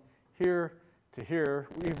from here to here,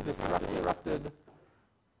 we've disrupted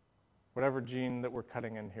whatever gene that we're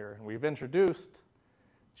cutting in here, and we've introduced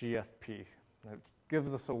GFP. And it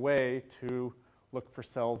gives us a way to look for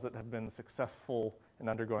cells that have been successful in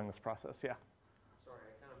undergoing this process. Yeah? Sorry,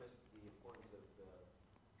 I kind of missed the importance of the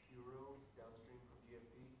Puro downstream from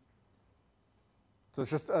GFP. So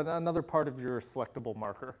it's just another part of your selectable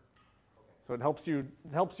marker. Okay. So it helps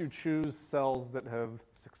you choose cells that have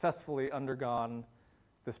successfully undergone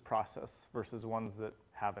this process versus ones that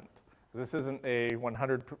haven't. This isn't a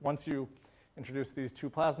 100, once you introduce these two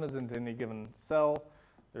plasmids into any given cell,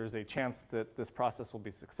 there's a chance that this process will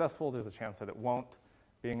be successful, there's a chance that it won't.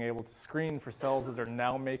 Being able to screen for cells that are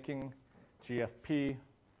now making GFP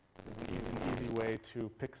is an easy way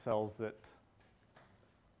to pick cells that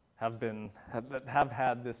have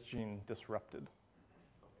had this gene disrupted.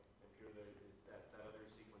 Okay, and here that other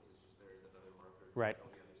sequence is just there as another marker Right. on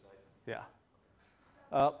the other side? Yeah.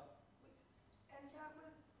 And that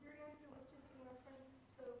was, your answer was just in reference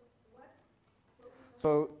to what? What was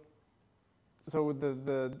So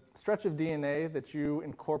the stretch of DNA that you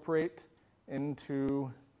incorporate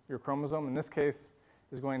into your chromosome, in this case,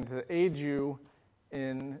 is going to aid you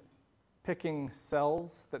in picking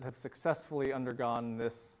cells that have successfully undergone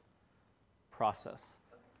this process.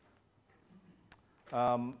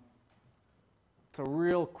 So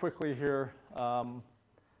real quickly here, we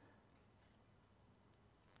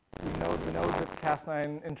know that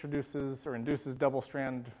Cas9 introduces or induces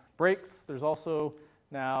double-strand breaks. There's also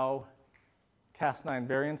now Cas9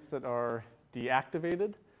 variants that are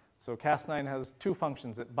deactivated. So Cas9 has two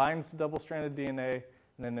functions. It binds to double-stranded DNA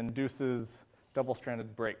and then induces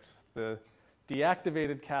double-stranded breaks. The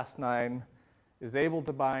deactivated Cas9 is able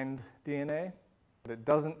to bind DNA, but it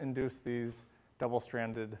doesn't induce these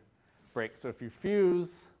double-stranded breaks. So if you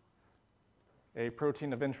fuse a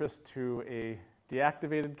protein of interest to a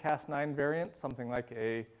deactivated Cas9 variant, something like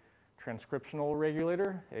a transcriptional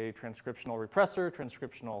regulator, a transcriptional repressor,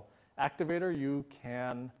 transcriptional activator, you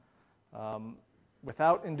can,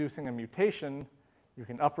 without inducing a mutation, you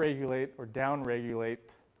can upregulate or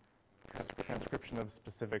downregulate transcription of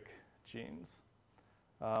specific genes.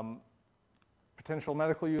 Potential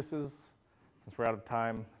medical uses, since we're out of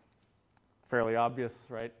time, fairly obvious,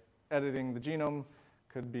 right? Editing the genome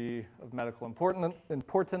could be of medical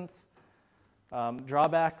importance.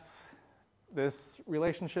 Drawbacks, this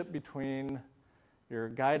relationship between your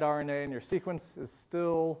guide RNA and your sequence is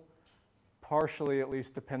still partially at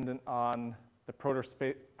least dependent on the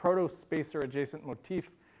protospacer adjacent motif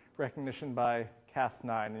recognition by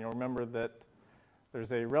Cas9. And you'll remember that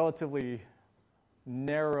there's a relatively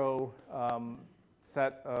narrow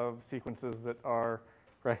set of sequences that are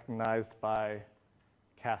recognized by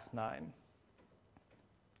Cas9.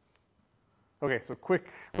 Okay, so quick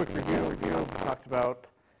review. We talked about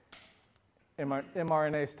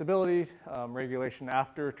mRNA stability, regulation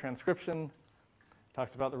after transcription.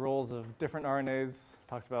 Talked about the roles of different RNAs.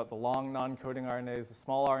 Talked about the long non-coding RNAs, the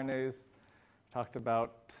small RNAs. Talked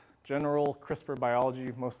about general CRISPR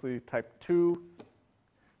biology, mostly type 2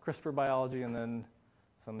 CRISPR biology, and then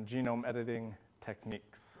some genome editing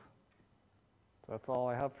techniques. So that's all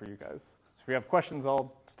I have for you guys. So if you have questions,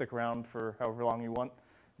 I'll stick around for however long you want.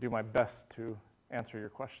 Do my best to answer your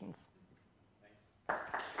questions.